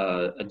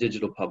a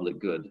digital public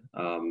good,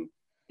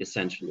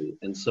 essentially.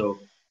 And so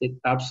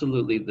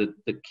absolutely, the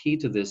key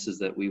to this is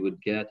that we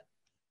would get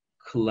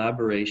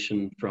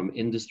collaboration from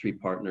industry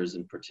partners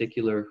in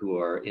particular who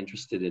are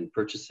interested in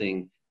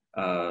purchasing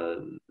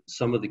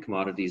some of the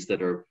commodities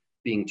that are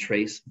being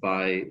traced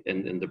by,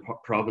 and the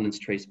provenance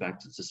traced back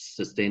to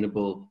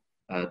sustainable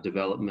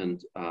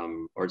development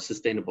or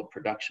sustainable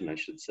production, I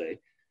should say,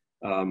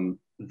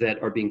 that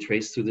are being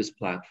traced through this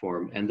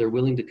platform, and they're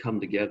willing to come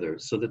together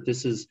so that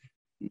this is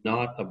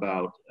not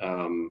about,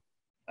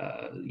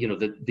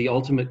 the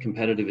ultimate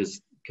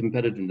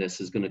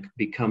competitiveness is going to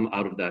become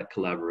out of that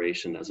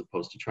collaboration as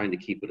opposed to trying to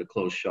keep it a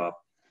closed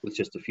shop with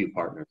just a few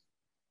partners.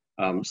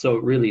 So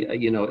really,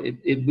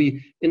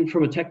 and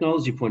from a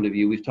technology point of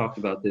view, we've talked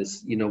about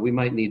this, we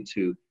might need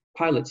to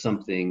pilot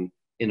something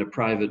in a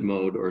private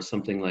mode or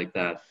something like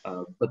that,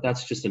 but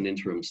that's just an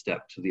interim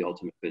step to the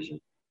ultimate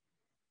vision.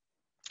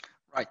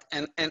 Right,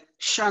 and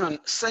Shannon,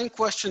 same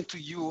question to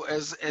you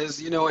as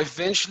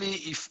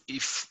eventually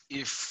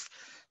if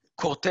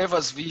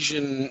Corteva's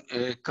vision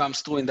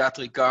comes through in that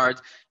regard,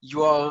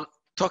 you are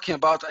talking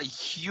about a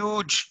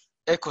huge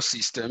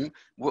ecosystem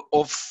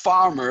of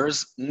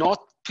farmers, not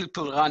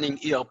people running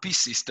ERP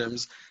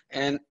systems,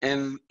 and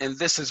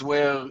this is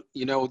where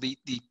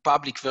the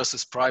public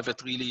versus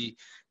private really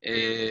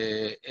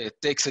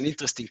takes an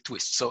interesting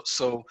twist.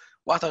 So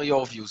what are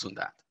your views on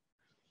that?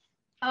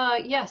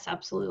 Yes,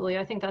 absolutely.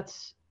 I think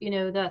that's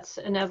that's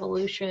an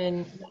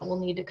evolution that will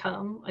need to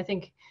come. I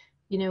think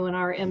in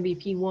our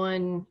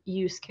MVP1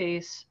 use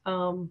case,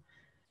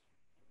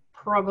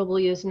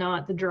 probably is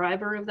not the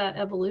driver of that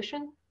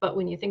evolution. But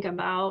when you think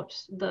about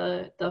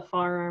the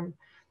farm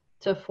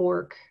to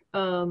fork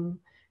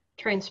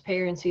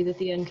transparency that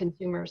the end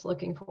consumer is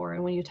looking for,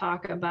 and when you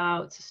talk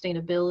about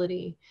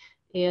sustainability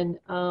and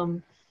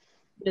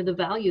the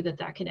value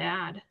that can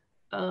add,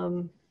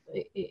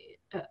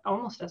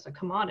 almost as a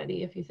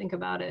commodity, if you think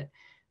about it,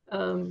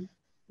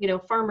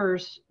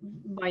 farmers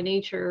by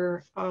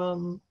nature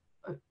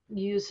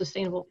use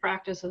sustainable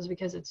practices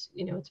because it's,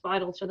 you know, it's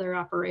vital to their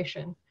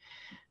operation.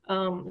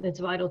 It's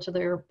vital to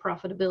their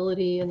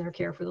profitability and their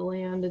care for the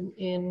land and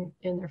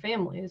in their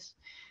families.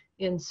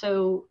 And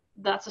so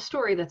that's a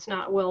story that's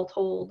not well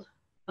told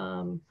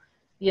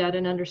yet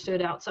and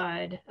understood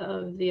outside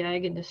of the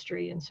ag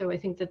industry. And so I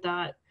think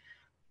that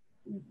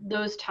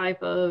those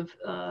type of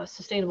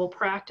sustainable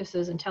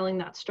practices and telling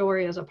that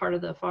story as a part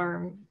of the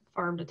farm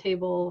to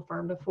table,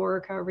 farm to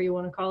fork, however you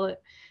want to call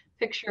it,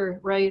 picture,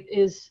 right,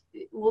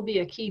 will be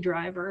a key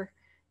driver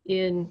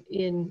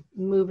in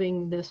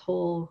moving this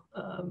whole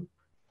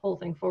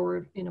thing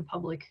forward in a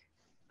public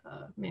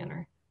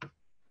manner.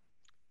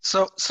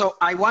 So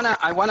I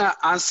wanna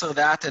answer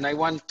that, and I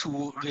want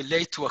to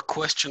relate to a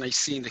question I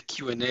see in the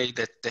Q&A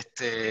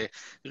that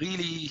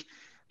really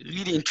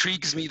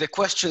intrigues me. The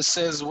question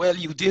says, well,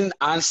 you didn't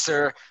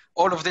answer,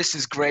 all of this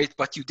is great,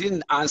 but you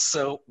didn't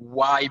answer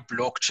why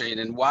blockchain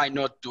and why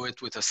not do it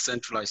with a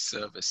centralized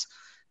service.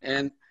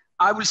 And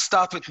I will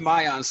start with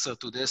my answer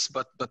to this,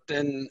 but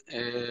then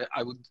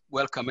I would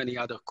welcome any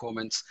other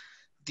comments.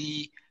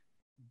 The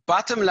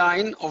bottom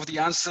line of the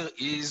answer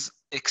is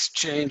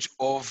exchange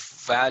of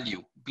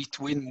value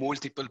between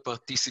multiple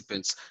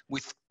participants.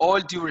 With all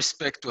due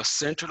respect to a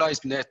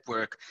centralized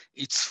network,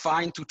 it's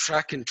fine to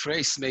track and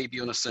trace maybe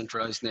on a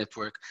centralized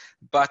network,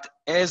 but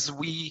as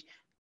we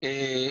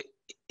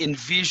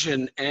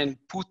envision and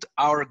put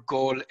our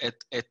goal at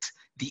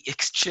the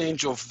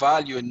exchange of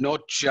value and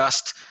not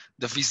just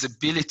the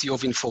visibility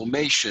of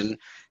information,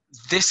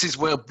 this is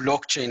where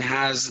blockchain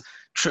has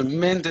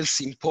tremendous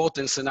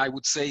importance, and I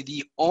would say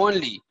the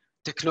only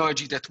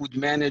technology that would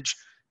manage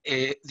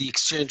the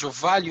exchange of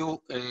value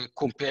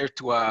compared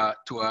to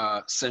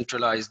a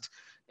centralized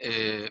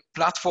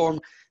platform.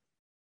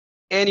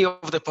 Any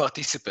of the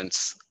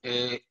participants,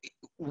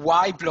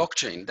 why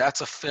blockchain?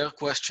 That's a fair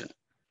question.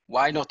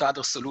 Why not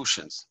other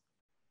solutions?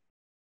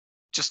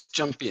 Just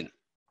jump in.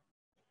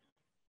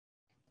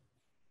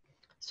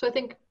 So I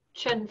think,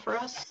 Chen, for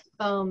us,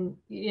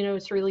 you know,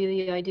 it's really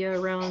the idea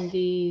around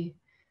the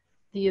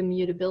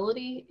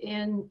immutability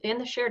and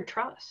the shared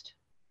trust.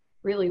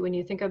 Really, when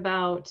you think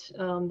about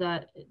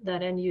that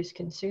end use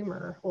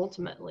consumer,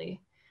 ultimately,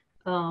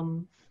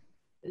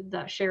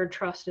 that shared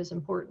trust is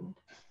important.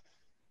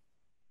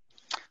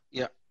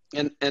 Yeah,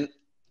 and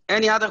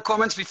any other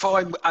comments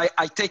before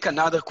I take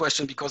another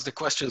question, because the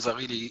questions are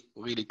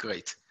really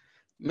great.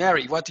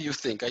 Mary, what do you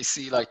think? I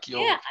see like you're...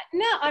 Yeah,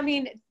 no, I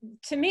mean,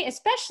 to me,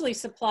 especially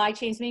supply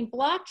chains, I mean,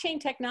 blockchain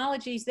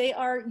technologies, they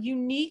are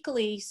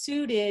uniquely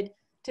suited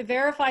to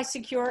verify,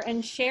 secure,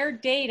 and share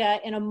data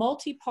in a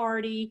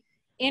multi-party,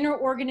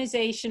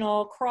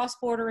 inter-organizational,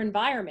 cross-border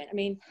environment. I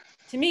mean,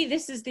 to me,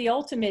 this is the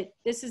ultimate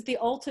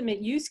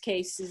use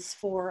cases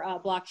for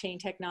blockchain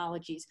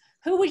technologies.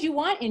 Who would you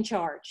want in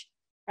charge,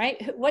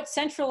 right? What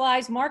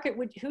centralized market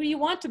who do you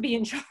want to be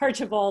in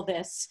charge of all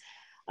this?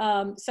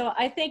 So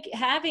I think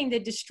having the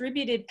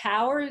distributed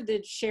power,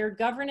 the shared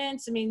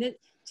governance, I mean,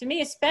 to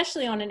me,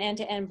 especially on an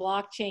end-to-end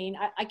blockchain,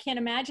 I can't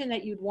imagine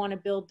that you'd want to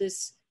build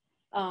this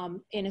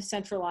in a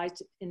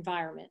centralized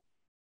environment.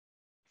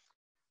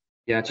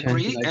 Yeah, Chen,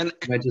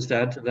 can I just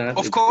add to that?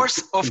 Of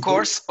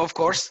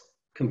course.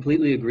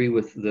 Completely agree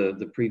with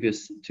the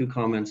previous two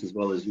comments as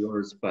well as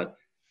yours, but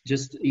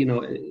just, you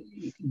know,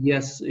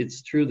 yes,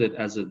 it's true that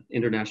as an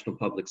international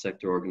public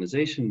sector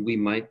organization, we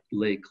might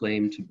lay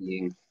claim to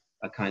being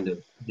a kind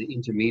of the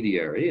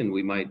intermediary, and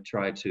we might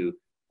try to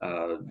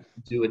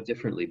do it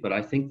differently. But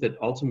I think that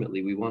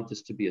ultimately we want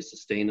this to be a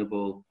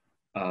sustainable,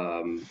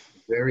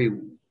 very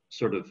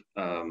sort of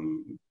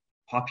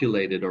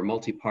populated or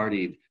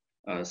multi-partied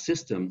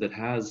system that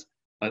has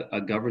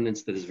a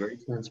governance that is very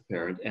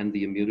transparent and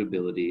the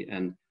immutability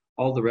and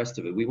all the rest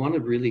of it. We want to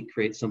really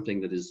create something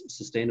that is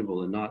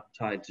sustainable and not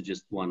tied to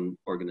just one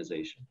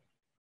organization.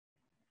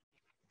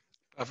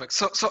 Perfect.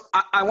 So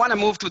I want to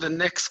move to the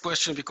next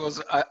question,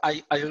 because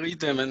I read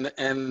them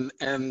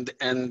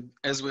and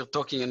as we're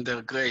talking, and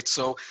they're great.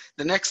 So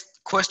the next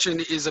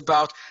question is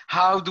about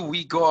how do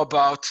we go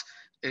about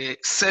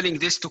selling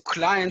this to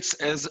clients,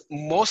 as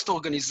most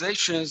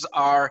organizations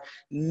are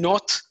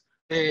not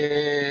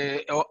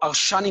are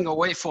shunning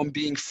away from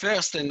being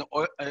first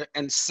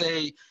and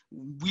say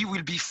we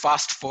will be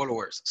fast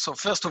followers. So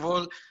first of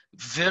all,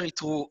 very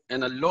true,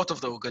 and a lot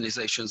of the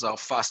organizations are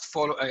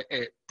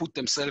put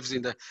themselves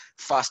in the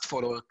fast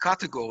follower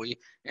category.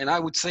 And I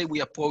would say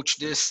we approach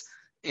this,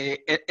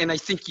 and I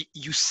think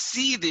you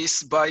see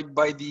this by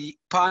the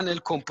panel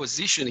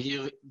composition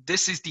here.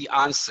 This is the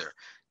answer.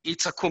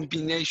 It's a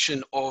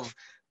combination of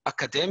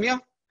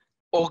academia,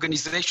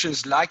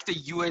 organizations like the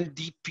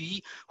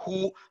UNDP,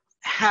 who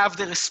have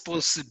the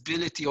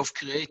responsibility of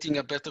creating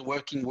a better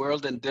working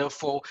world and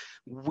therefore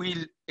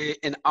will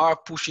and are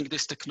pushing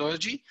this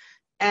technology,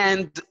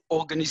 and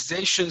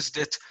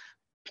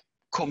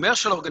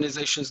commercial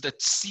organizations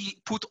that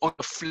put on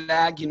a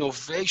flag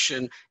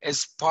innovation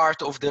as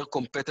part of their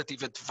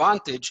competitive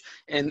advantage.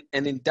 And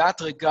in that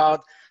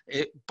regard,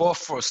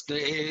 Bofrost,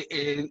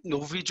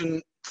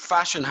 Norwegian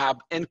Fashion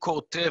Hub and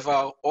Corteva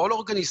are all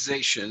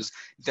organizations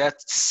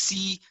that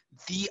see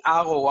the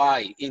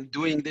ROI in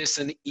doing this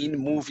and in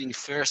moving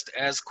first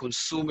as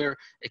consumer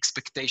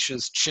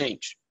expectations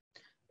change.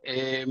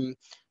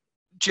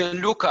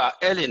 Gianluca,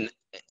 Ellen,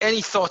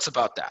 any thoughts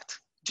about that?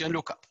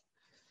 Gianluca.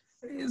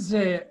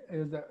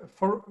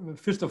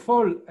 First of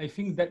all, I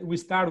think that we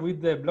start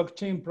with the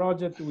blockchain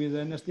project with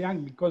Ernst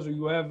Young because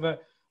you have a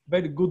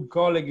very good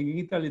colleague in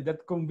Italy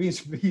that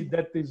convinced me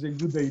that is a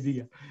good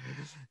idea.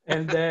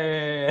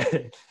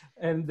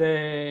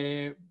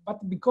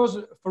 But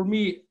because for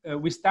me,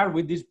 we start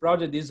with this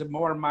project is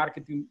more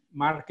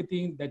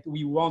marketing that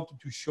we want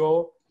to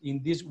show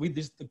in this with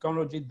this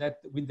technology, that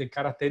with the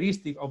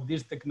characteristic of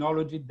this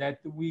technology that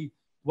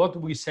what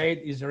we said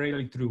is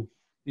really true.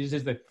 This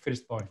is the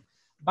first point.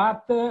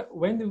 But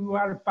when you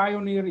are a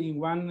pioneer in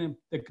one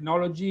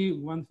technology,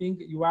 one thing,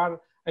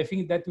 I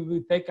think that we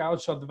will take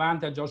also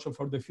advantage also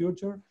for the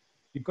future,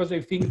 because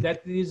I think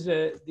that this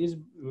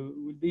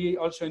will be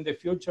also in the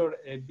future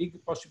a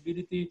big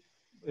possibility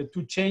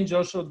to change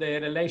also the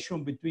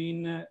relation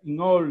between in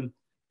all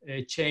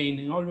chain,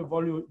 in all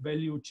the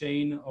value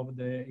chain of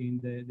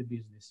the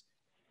business.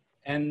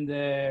 And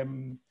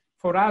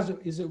for us,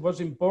 it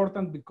was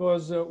important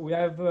because we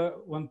have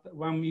 1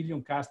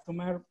 million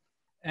customer,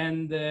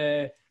 and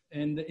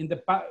in the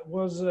past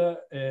was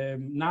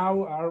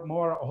now are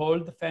more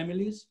old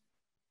families,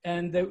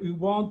 and we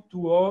want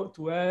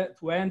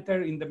to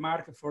enter in the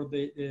market for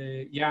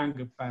the young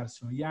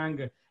person,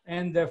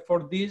 and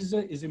for this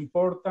is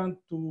important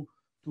to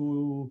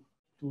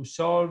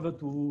solve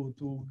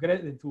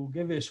to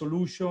give a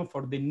solution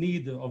for the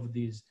need of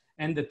this,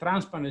 and the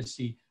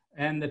transparency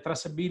and the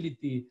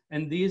traceability,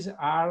 and these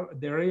are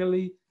the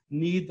really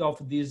need of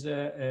this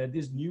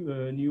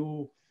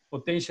new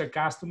potential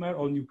customer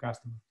or new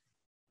customer.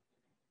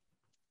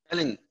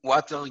 Ellen,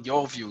 what are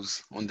your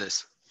views on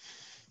this?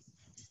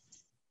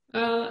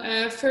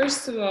 Well,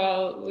 first of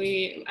all,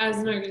 we, as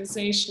an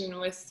organization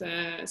with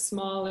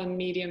small and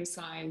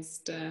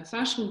medium-sized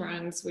fashion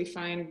brands, we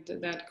find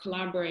that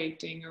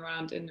collaborating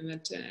around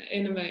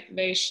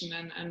innovation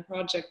and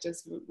project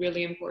is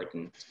really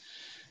important.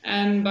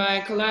 And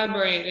by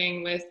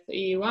collaborating with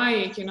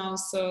EY, you can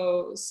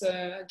also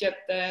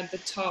get the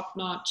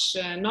top-notch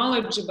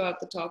knowledge about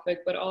the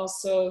topic, but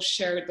also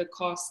share the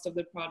cost of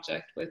the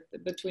project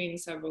between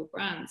several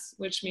brands,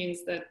 which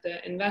means that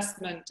the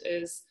investment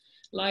is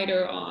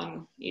lighter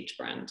on each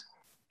brand.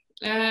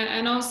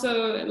 And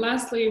also,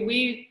 lastly,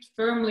 we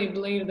firmly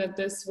believe that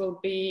this will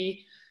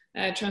be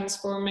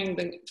transforming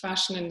the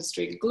fashion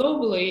industry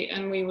globally,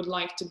 and we would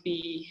like to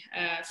be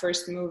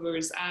first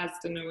movers as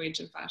the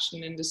Norwegian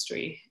fashion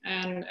industry,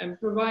 and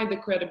provide the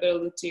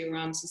credibility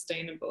around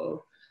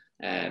sustainable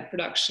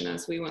production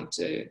as we want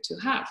to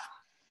have.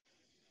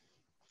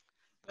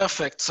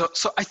 Perfect.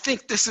 So I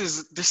think this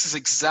is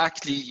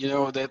exactly, you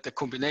know, that the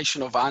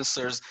combination of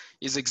answers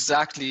is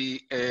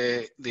exactly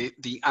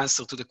the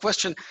answer to the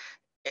question.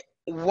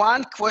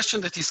 One question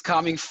that is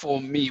coming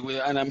from me,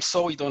 and I'm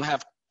sorry we don't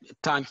have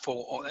time for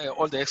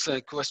all the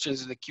excellent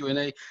questions in the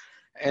Q&A,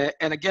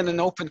 and again, an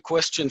open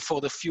question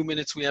for the few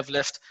minutes we have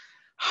left.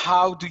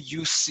 How do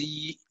you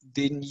see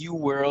the new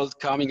world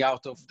coming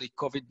out of the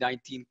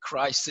COVID-19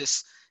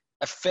 crisis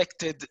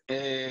affected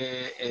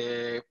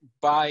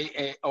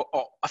by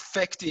or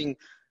affecting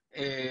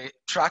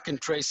track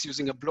and trace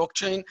using a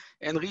blockchain?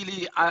 And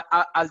really,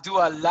 I'll do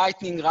a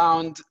lightning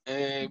round,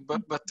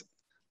 but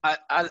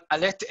I'll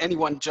let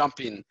anyone jump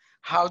in.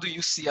 How do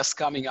you see us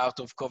coming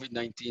out of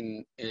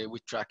COVID-19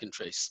 with track and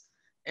trace?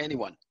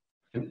 Anyone?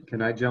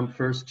 Can I jump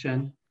first,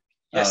 Chen?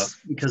 Yes.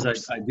 Because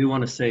I do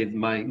want to say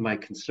my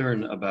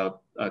concern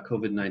about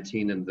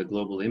COVID-19 and the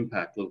global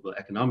impact, global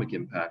economic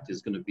impact,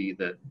 is going to be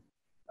that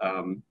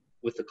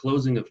with the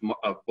closing of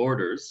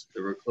borders,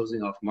 they were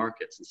closing off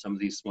markets, and some of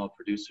these small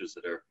producers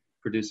that are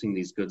producing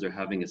these goods are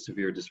having a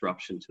severe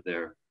disruption to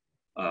their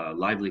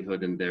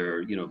livelihood and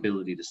their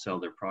ability to sell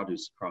their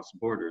produce across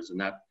borders,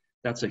 and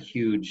that's a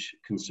huge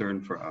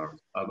concern for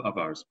ours.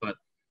 But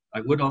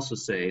I would also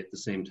say at the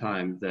same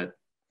time that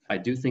I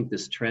do think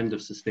this trend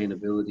of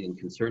sustainability and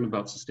concern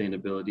about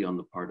sustainability on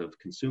the part of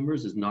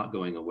consumers is not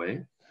going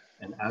away.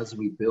 And as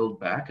we build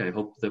back, I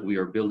hope that we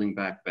are building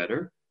back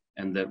better,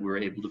 and that we're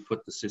able to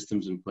put the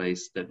systems in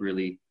place that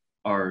really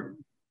are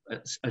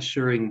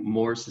assuring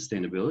more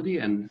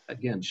sustainability, and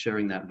again,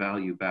 sharing that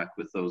value back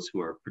with those who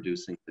are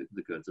producing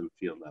the goods in the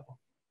field level.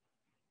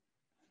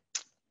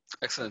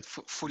 Excellent,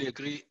 fully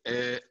agree.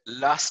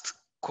 Last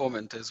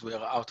comment as we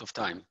are out of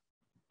time.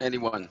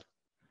 Anyone?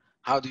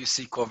 How do you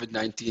see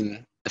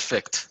COVID-19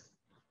 affect?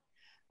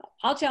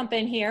 I'll jump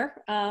in here.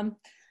 One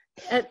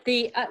of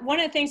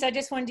the things I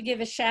just wanted to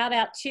give a shout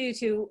out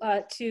to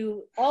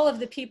all of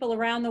the people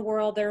around the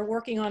world that are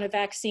working on a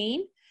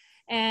vaccine.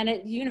 And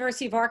at the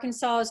University of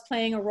Arkansas is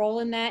playing a role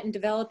in that, in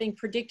developing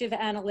predictive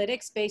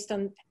analytics based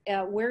on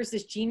where's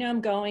this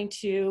genome going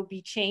to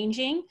be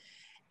changing.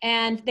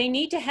 And they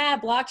need to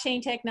have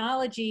blockchain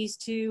technologies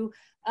to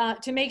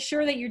make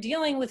sure that you're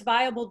dealing with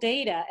viable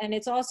data. And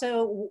it's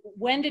also,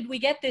 when did we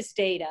get this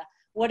data?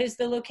 What is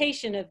the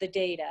location of the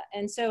data?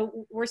 And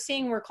so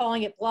we're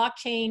calling it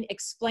blockchain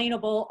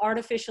explainable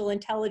artificial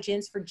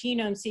intelligence for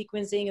genome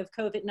sequencing of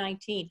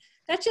COVID-19.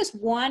 That's just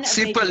one.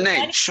 Simple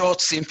name, short,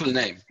 simple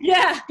name.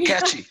 Yeah.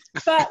 Catchy.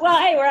 But, well,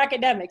 hey, we're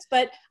academics,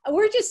 but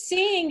we're just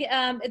seeing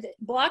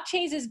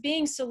blockchains as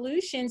being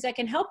solutions that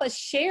can help us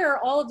share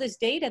all of this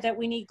data that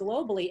we need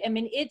globally. I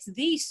mean, it's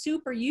the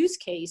super use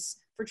case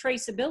for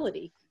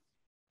traceability.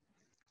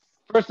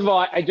 First of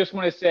all, I just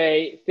want to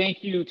say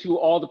thank you to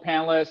all the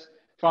panelists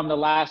from the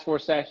last 4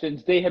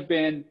 sessions. They have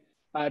been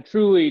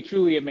truly,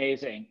 truly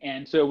amazing.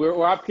 And so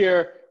we're up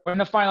here, we're in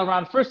the final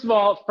round. First of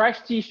all,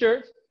 fresh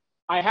t-shirts.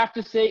 I have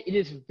to say it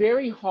is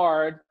very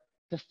hard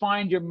to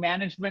find your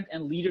management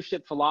and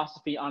leadership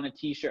philosophy on a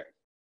t-shirt.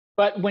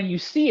 But when you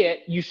see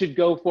it, you should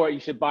go for it, you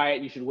should buy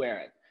it, you should wear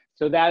it.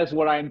 So that is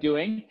what I'm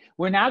doing.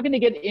 We're now going to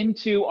get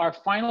into our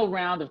final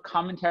round of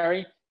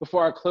commentary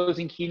before our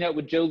closing keynote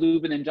with Joe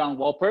Lubin and John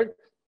Wolpert.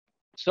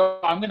 So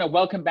I'm going to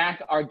welcome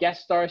back our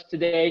guest stars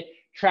today,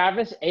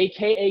 Travis,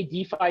 AKA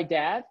DeFi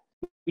Dad.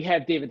 We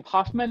have David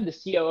Hoffman, the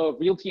COO of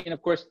Realty, and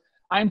of course,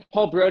 I'm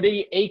Paul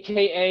Brody,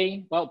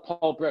 AKA, well,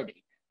 Paul Brody.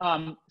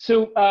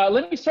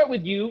 Let me start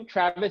with you,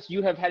 Travis.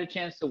 You have had a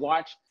chance to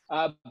watch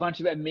a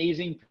bunch of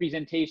amazing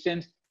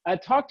presentations.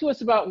 Talk to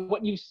us about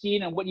what you've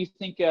seen and what you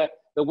think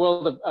the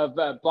world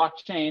of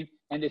blockchain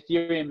and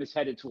Ethereum is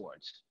headed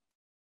towards.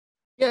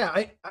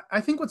 Yeah,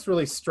 I think what's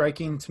really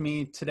striking to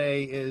me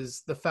today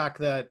is the fact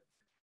that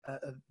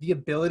the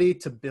ability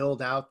to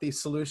build out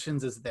these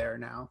solutions is there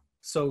now.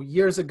 So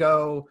years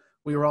ago,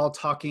 we were all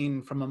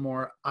talking from a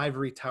more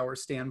ivory tower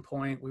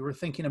standpoint. We were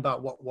thinking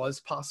about what was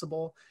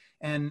possible.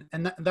 And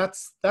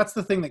that's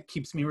the thing that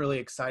keeps me really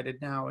excited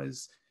now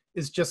is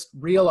just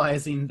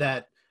realizing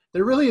that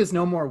there really is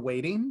no more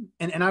waiting.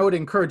 And I would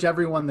encourage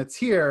everyone that's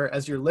here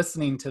as you're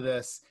listening to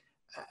this,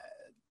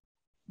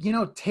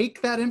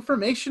 take that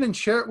information and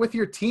share it with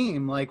your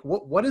team. Like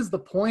what is the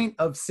point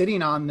of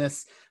sitting on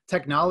this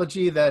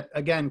technology that,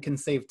 again, can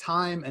save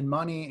time and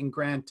money and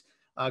grant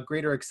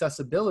greater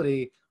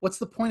accessibility? What's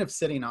the point of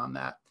sitting on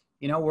that?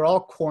 We're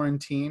all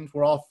quarantined.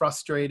 We're all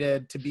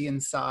frustrated to be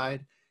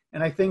inside.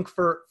 And I think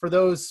for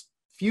those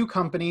few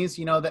companies,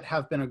 that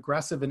have been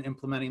aggressive in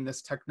implementing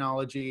this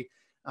technology,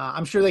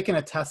 I'm sure they can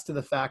attest to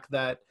the fact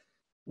that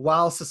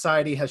while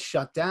society has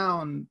shut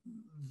down,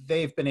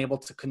 they've been able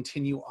to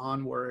continue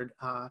onward.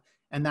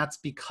 And that's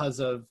because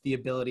of the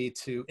ability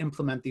to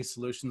implement these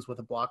solutions with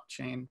a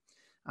blockchain.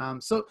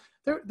 So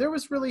there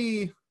was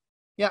really,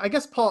 yeah, I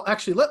guess, Paul,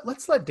 actually,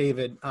 let's let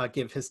David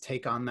give his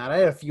take on that. I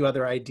had a few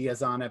other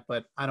ideas on it,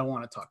 but I don't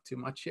want to talk too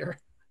much here.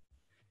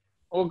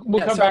 We'll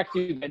come back to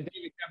you then.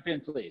 David, jump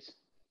in, please.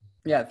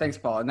 Yeah, thanks,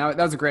 Paul. Now,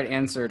 that was a great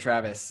answer,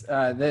 Travis.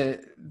 The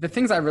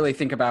things I really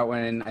think about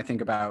when I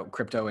think about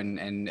crypto and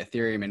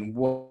Ethereum and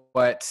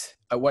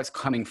what's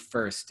coming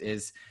first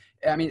is,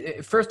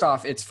 first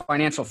off, it's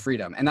financial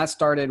freedom. And that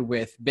started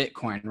with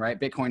Bitcoin, right?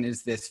 Bitcoin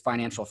is this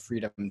financial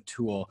freedom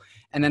tool.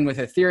 And then with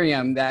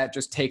Ethereum, that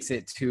just takes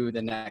it to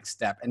the next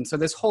step. And so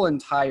this whole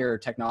entire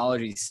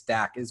technology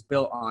stack is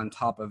built on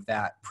top of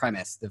that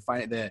premise,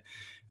 the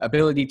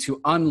ability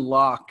to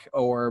unlock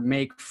or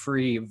make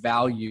free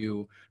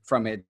value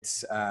from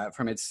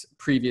its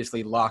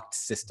previously locked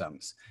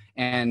systems.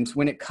 And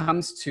when it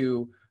comes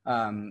to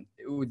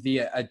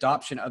the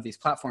adoption of these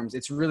platforms,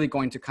 it's really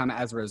going to come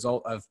as a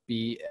result of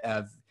the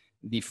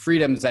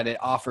freedoms that it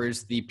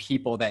offers the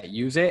people that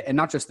use it, and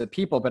not just the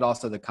people, but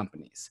also the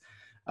companies.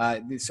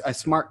 A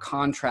smart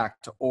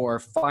contract or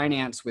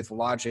finance with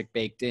logic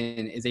baked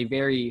in is a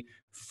very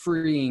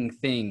freeing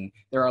thing.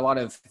 There are a lot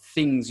of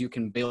things you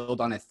can build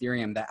on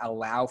Ethereum that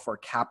allow for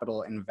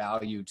capital and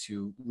value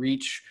to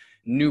reach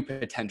new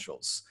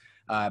potentials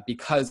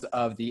because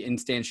of the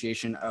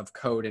instantiation of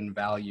code and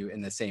value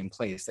in the same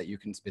place that you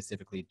can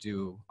specifically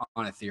do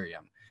on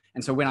Ethereum.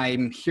 And so when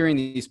I'm hearing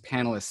these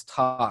panelists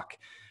talk,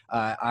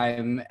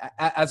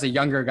 as a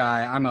younger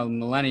guy, I'm a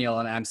millennial,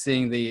 and I'm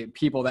seeing the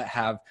people that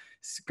have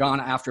gone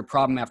after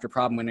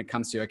problem when it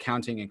comes to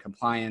accounting and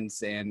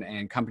compliance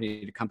and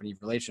company to company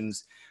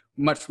relations,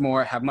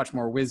 have much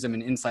more wisdom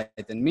and insight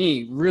than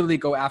me, really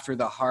go after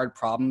the hard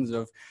problems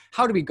of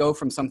how do we go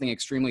from something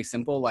extremely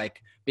simple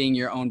like being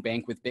your own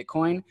bank with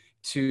Bitcoin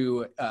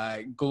to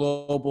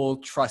global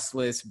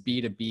trustless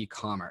B2B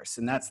commerce.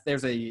 And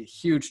there's a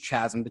huge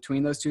chasm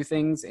between those two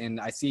things. And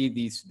I see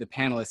the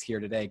panelists here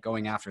today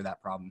going after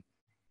that problem.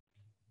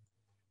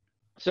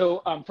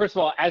 So first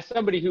of all, as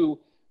somebody who,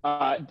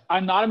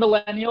 I'm not a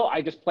millennial,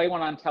 I just play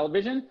one on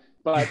television.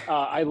 But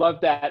I love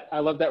that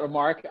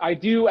remark. I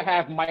do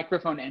have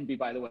microphone envy,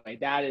 by the way.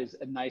 That is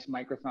a nice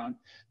microphone.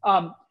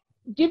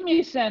 Give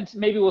me a sense,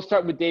 maybe we'll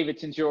start with David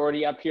since you're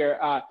already up here.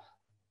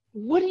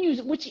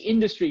 Which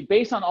industry,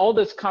 based on all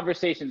this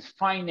conversations,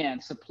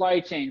 finance,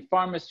 supply chain,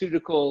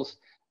 pharmaceuticals,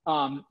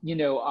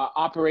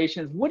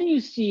 operations, what do you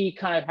see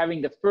kind of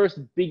having the first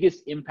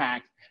biggest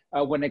impact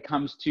when it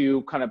comes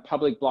to kind of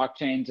public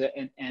blockchains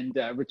and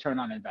return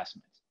on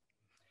investment?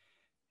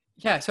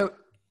 Yeah, so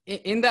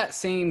In that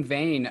same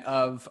vein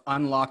of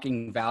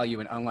unlocking value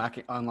and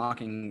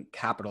unlocking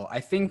capital, I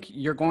think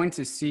you're going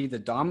to see the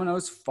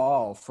dominoes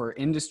fall for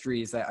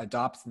industries that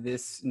adopt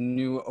this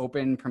new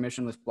open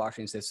permissionless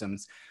blockchain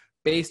systems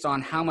based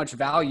on how much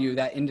value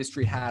that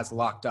industry has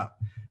locked up.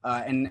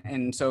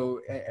 And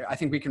so I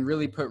think we can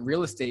really put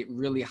real estate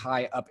really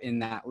high up in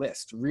that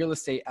list. Real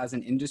estate as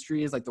an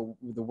industry is like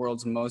the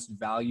world's most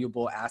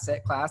valuable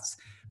asset class.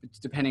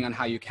 Depending on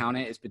how you count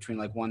it, it's between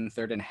like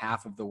 1/3 and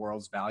half of the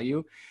world's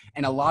value.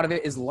 And a lot of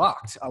it is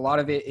locked. A lot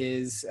of it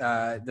is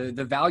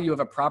the value of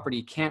a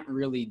property can't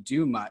really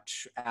do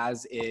much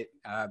as it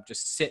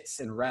just sits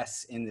and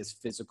rests in this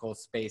physical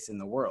space in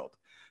the world.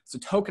 So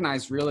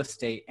tokenized real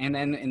estate, and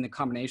then in the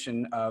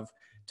combination of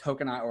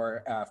token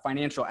or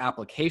financial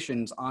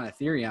applications on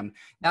Ethereum,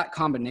 that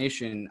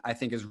combination I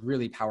think is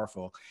really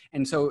powerful.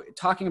 And so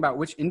talking about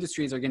which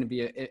industries are going to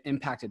be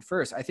impacted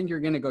first, I think you're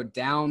going to go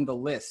down the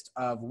list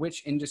of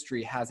which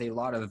industry has a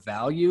lot of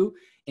value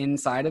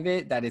inside of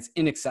it that is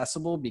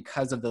inaccessible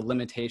because of the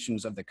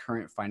limitations of the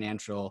current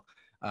financial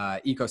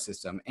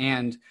ecosystem.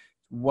 And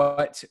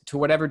to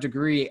whatever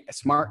degree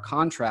smart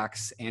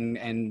contracts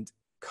and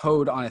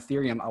code on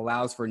Ethereum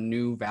allows for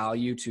new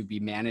value to be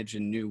managed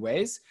in new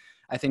ways,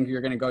 I think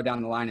you're going to go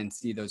down the line and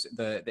see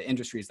the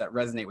industries that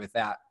resonate with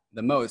that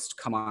the most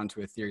come on to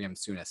Ethereum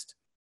soonest.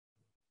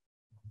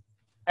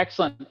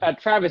 Excellent.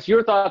 Travis,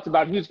 your thoughts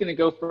about who's going to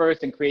go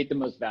first and create the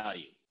most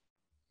value?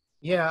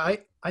 Yeah,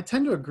 I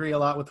tend to agree a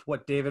lot with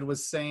what David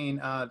was saying,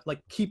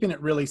 like keeping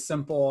it really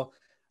simple.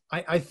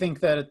 I think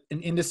that an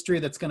industry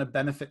that's going to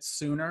benefit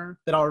sooner,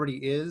 that already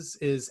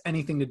is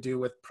anything to do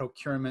with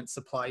procurement,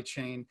 supply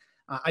chain.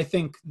 I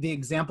think the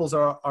examples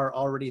are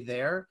already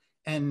there.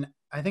 And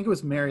I think it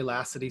was Mary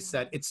Lassity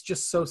said, it's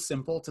just so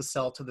simple to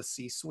sell to the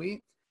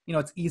C-suite. You know,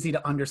 it's easy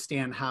to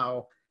understand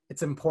how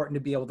it's important to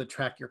be able to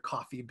track your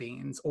coffee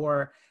beans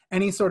or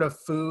any sort of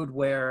food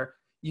where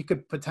you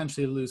could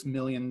potentially lose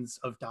millions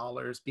of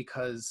dollars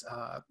because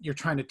you're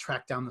trying to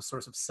track down the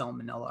source of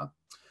salmonella.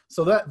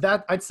 So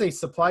that I'd say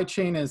supply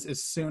chain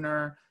is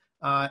sooner.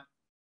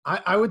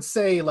 I would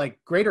say like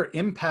greater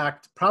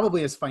impact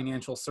probably is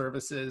financial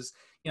services.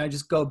 You know, I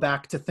just go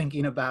back to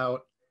thinking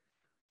about,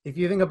 if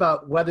you think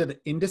about whether the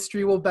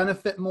industry will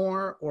benefit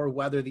more or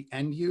whether the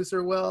end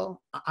user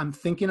will, I'm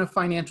thinking of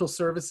financial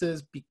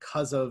services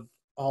because of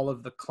all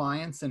of the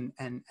clients and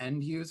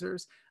end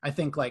users. I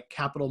think like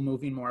capital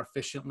moving more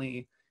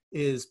efficiently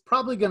is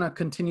probably going to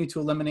continue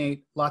to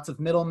eliminate lots of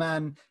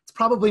middlemen. It's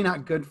probably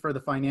not good for the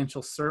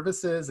financial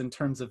services in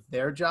terms of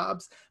their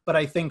jobs, but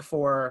I think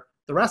for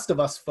the rest of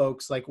us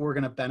folks, like we're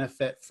going to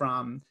benefit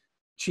from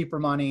cheaper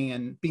money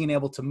and being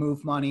able to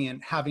move money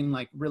and having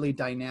like really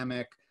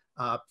dynamic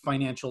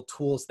financial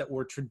tools that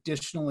were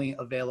traditionally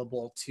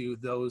available to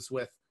those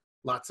with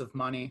lots of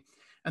money.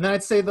 And then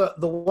I'd say the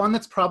one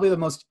that's probably the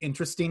most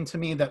interesting to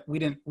me that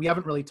we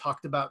haven't really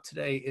talked about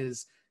today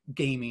is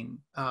gaming.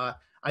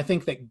 I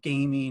think that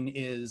gaming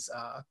is,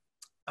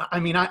 I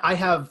mean, I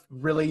have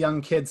really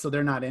young kids, so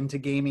they're not into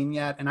gaming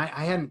yet. And I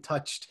hadn't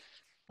touched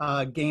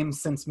games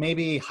since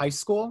maybe high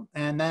school.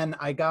 And then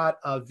I got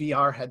a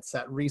VR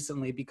headset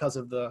recently because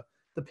of the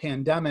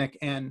pandemic.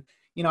 And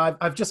you know,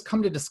 I've just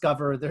come to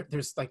discover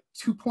there's like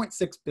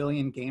 2.6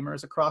 billion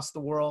gamers across the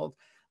world.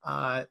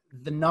 The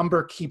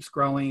number keeps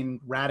growing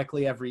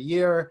radically every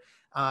year.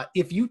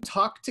 If you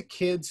talk to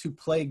kids who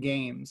play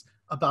games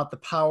about the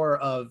power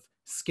of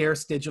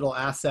scarce digital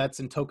assets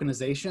and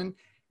tokenization,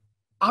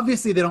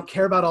 obviously they don't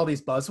care about all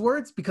these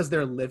buzzwords because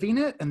they're living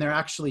it and they're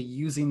actually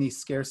using these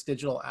scarce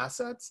digital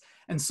assets.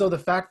 And so the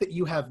fact that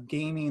you have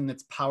gaming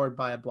that's powered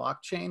by a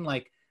blockchain,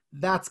 like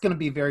that's going to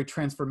be very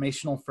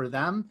transformational for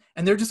them.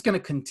 And they're just going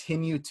to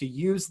continue to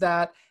use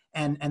that.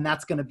 And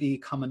that's going to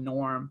become a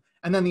norm.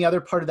 And then the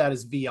other part of that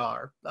is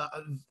VR.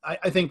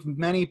 I think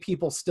many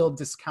people still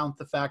discount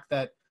the fact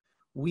that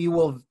we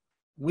will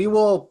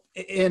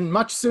in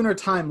much sooner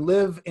time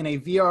live in a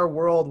VR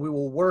world. We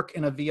will work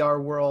in a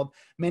VR world.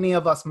 Many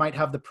of us might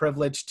have the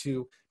privilege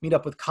to meet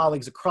up with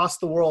colleagues across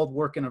the world,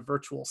 work in a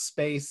virtual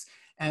space.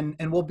 And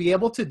we'll be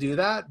able to do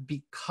that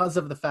because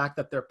of the fact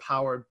that they're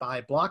powered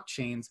by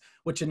blockchains,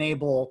 which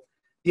enable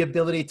the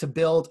ability to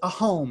build a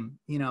home,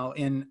 you know,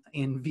 in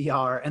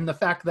VR. And the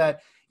fact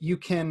that you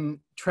can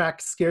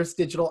track scarce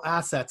digital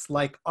assets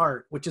like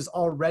art, which is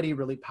already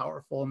really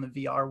powerful in the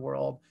VR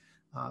world.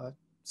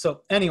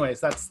 So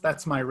anyways,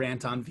 that's my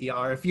rant on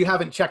VR. If you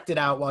haven't checked it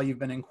out while you've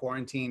been in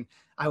quarantine,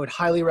 I would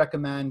highly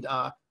recommend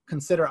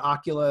consider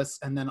Oculus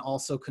and then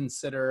also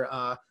consider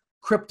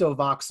crypto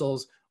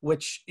voxels,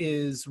 which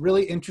is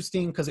really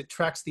interesting because it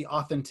tracks the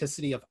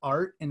authenticity of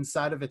art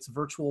inside of its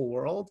virtual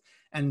world.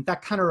 And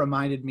that kind of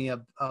reminded me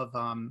of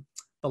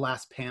the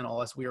last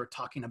panel as we were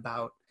talking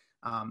about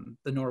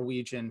the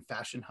Norwegian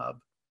fashion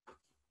hub.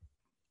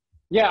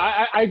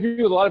 Yeah, I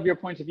agree with a lot of your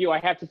points of view. I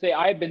have to say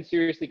I've been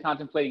seriously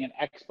contemplating an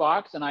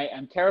Xbox, and I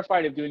am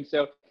terrified of doing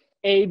so,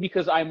 A,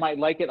 because I might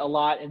like it a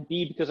lot, and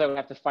B, because I would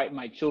have to fight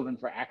my children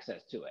for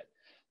access to it.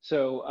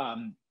 So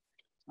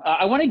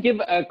I want to give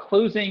a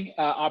closing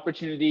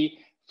opportunity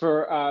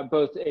for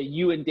both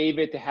you and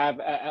David to have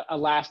a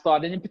last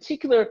thought. And in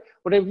particular,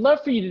 what I'd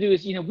love for you to do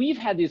is, we've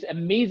had this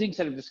amazing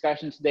set of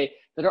discussions today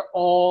that are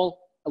all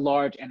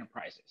large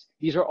enterprises.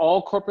 These are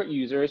all corporate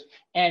users,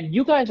 and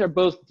you guys are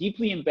both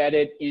deeply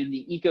embedded in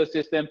the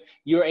ecosystem.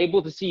 You're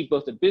able to see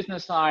both the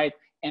business side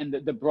and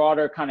the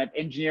broader kind of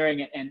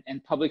engineering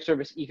and public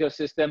service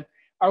ecosystem.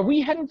 Are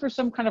we heading for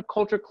some kind of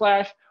culture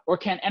clash, or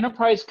can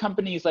enterprise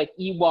companies like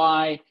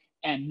EY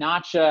and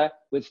Nacha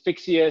with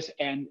Fixius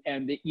and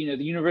the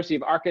University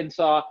of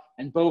Arkansas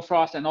and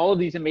Bofrost and all of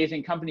these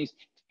amazing companies,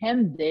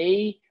 can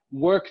they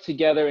work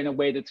together in a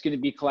way that's going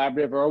to be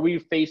collaborative, or are we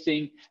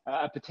facing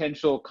a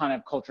potential kind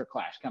of culture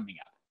clash coming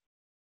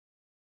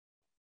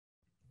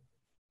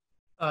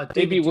up?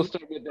 David, maybe we'll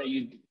start with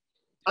you.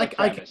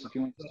 Travis, if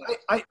you want to start.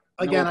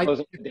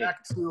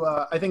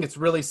 I think it's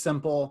really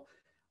simple.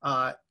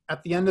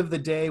 At the end of the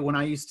day, when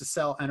I used to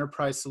sell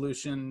enterprise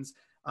solutions,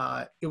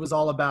 it was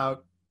all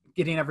about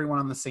getting everyone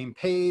on the same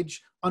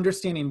page,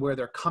 understanding where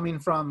they're coming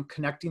from,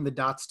 connecting the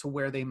dots to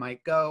where they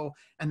might go,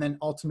 and then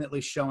ultimately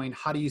showing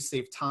how do you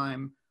save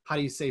time, how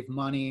do you save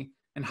money,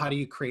 and how do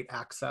you create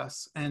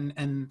access.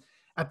 And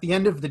at the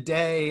end of the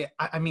day,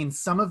 I mean,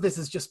 some of this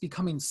is just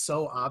becoming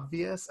so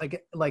obvious.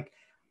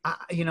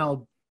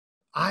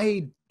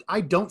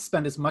 I don't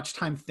spend as much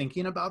time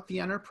thinking about the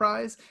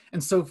enterprise.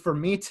 And so for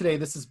me today,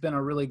 this has been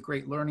a really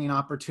great learning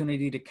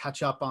opportunity to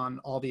catch up on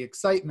all the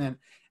excitement.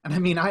 And I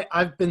mean,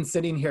 I've been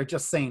sitting here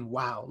just saying,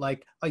 wow,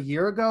 like a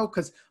year ago,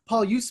 because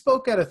Paul, you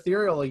spoke at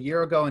Ethereal a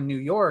year ago in New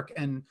York,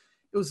 and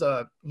it was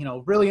a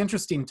really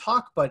interesting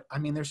talk, but I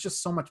mean, there's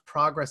just so much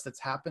progress that's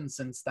happened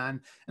since then.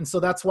 And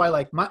so that's why,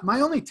 like, my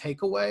only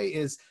takeaway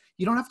is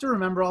you don't have to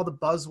remember all the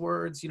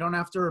buzzwords. You don't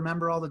have to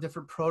remember all the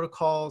different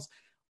protocols.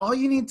 All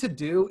you need to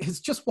do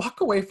is just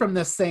walk away from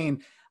this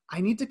saying,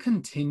 I need to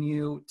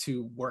continue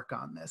to work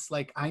on this.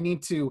 Like, I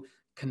need to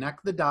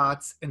connect the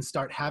dots and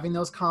start having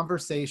those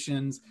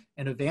conversations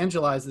and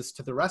evangelize this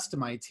to the rest of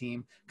my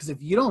team. Because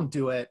if you don't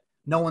do it,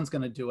 no one's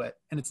going to do it,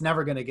 and it's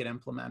never going to get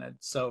implemented.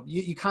 So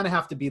you kind of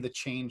have to be the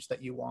change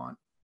that you want.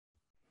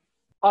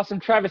 Awesome.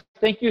 Travis,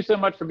 thank you so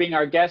much for being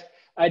our guest.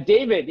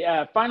 David,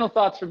 final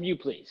thoughts from you,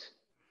 please.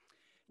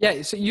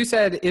 Yeah, so you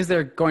said, is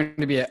there going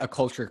to be a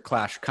culture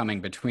clash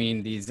coming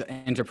between these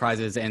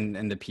enterprises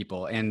and the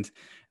people? And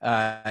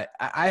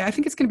I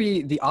think it's going to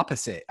be the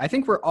opposite. I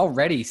think we're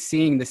already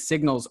seeing the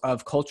signals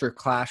of culture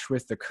clash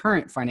with the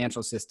current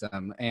financial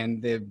system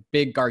and the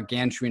big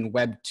gargantuan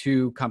Web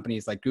 2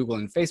 companies like Google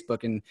and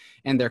Facebook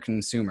and their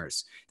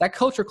consumers. That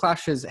culture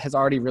clash has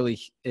already really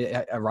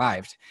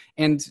arrived.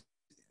 And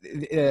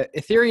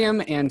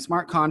Ethereum and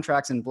smart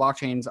contracts and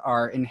blockchains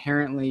are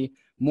inherently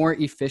more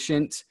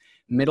efficient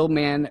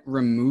middleman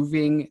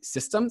removing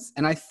systems.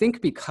 And I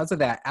think because of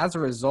that, as a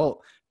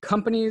result,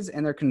 companies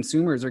and their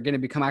consumers are going to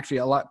become actually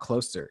a lot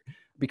closer.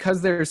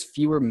 Because there's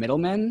fewer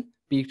middlemen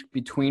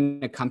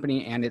between a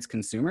company and its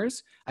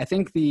consumers, I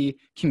think the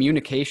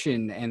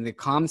communication and the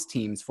comms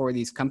teams for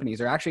these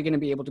companies are actually going to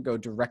be able to go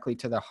directly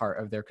to the heart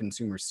of their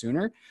consumers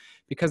sooner,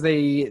 because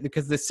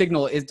the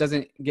signal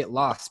doesn't get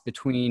lost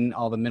between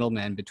all the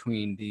middlemen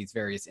between these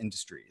various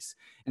industries.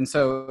 And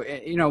so,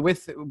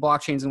 with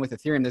blockchains and with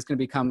Ethereum, there's going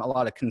to become a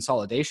lot of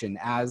consolidation,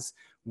 as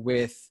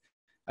with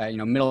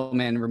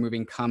middlemen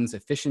removing comes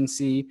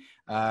efficiency.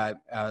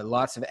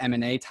 Lots of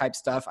M&A type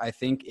stuff, I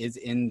think, is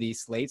in the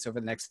slates over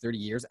the next 30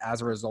 years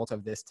as a result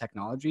of this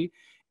technology.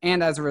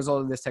 And as a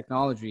result of this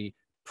technology,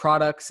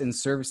 products and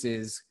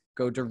services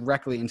go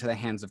directly into the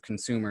hands of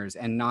consumers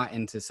and not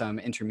into some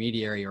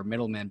intermediary or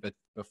middleman, but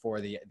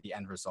before the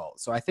end result.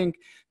 So I think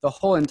the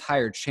whole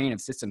entire chain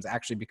of systems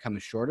actually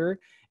becomes shorter.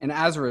 And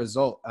as a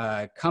result,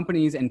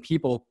 companies and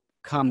people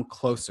come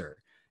closer.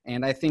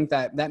 And I think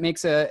that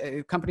makes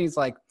companies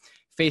like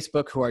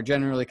Facebook, who are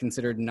generally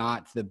considered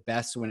not the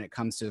best when it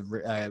comes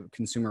to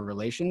consumer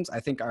relations, I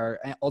think are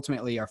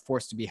ultimately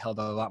forced to be held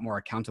a lot more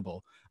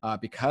accountable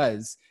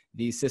because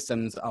these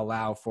systems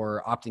allow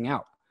for opting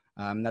out.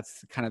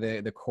 That's kind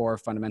of the core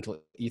fundamental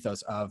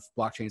ethos of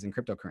blockchains and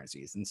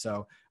cryptocurrencies. And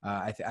so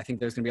I think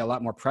there's going to be a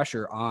lot more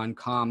pressure on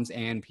comms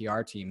and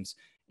PR teams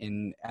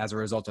as a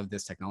result of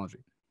this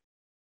technology.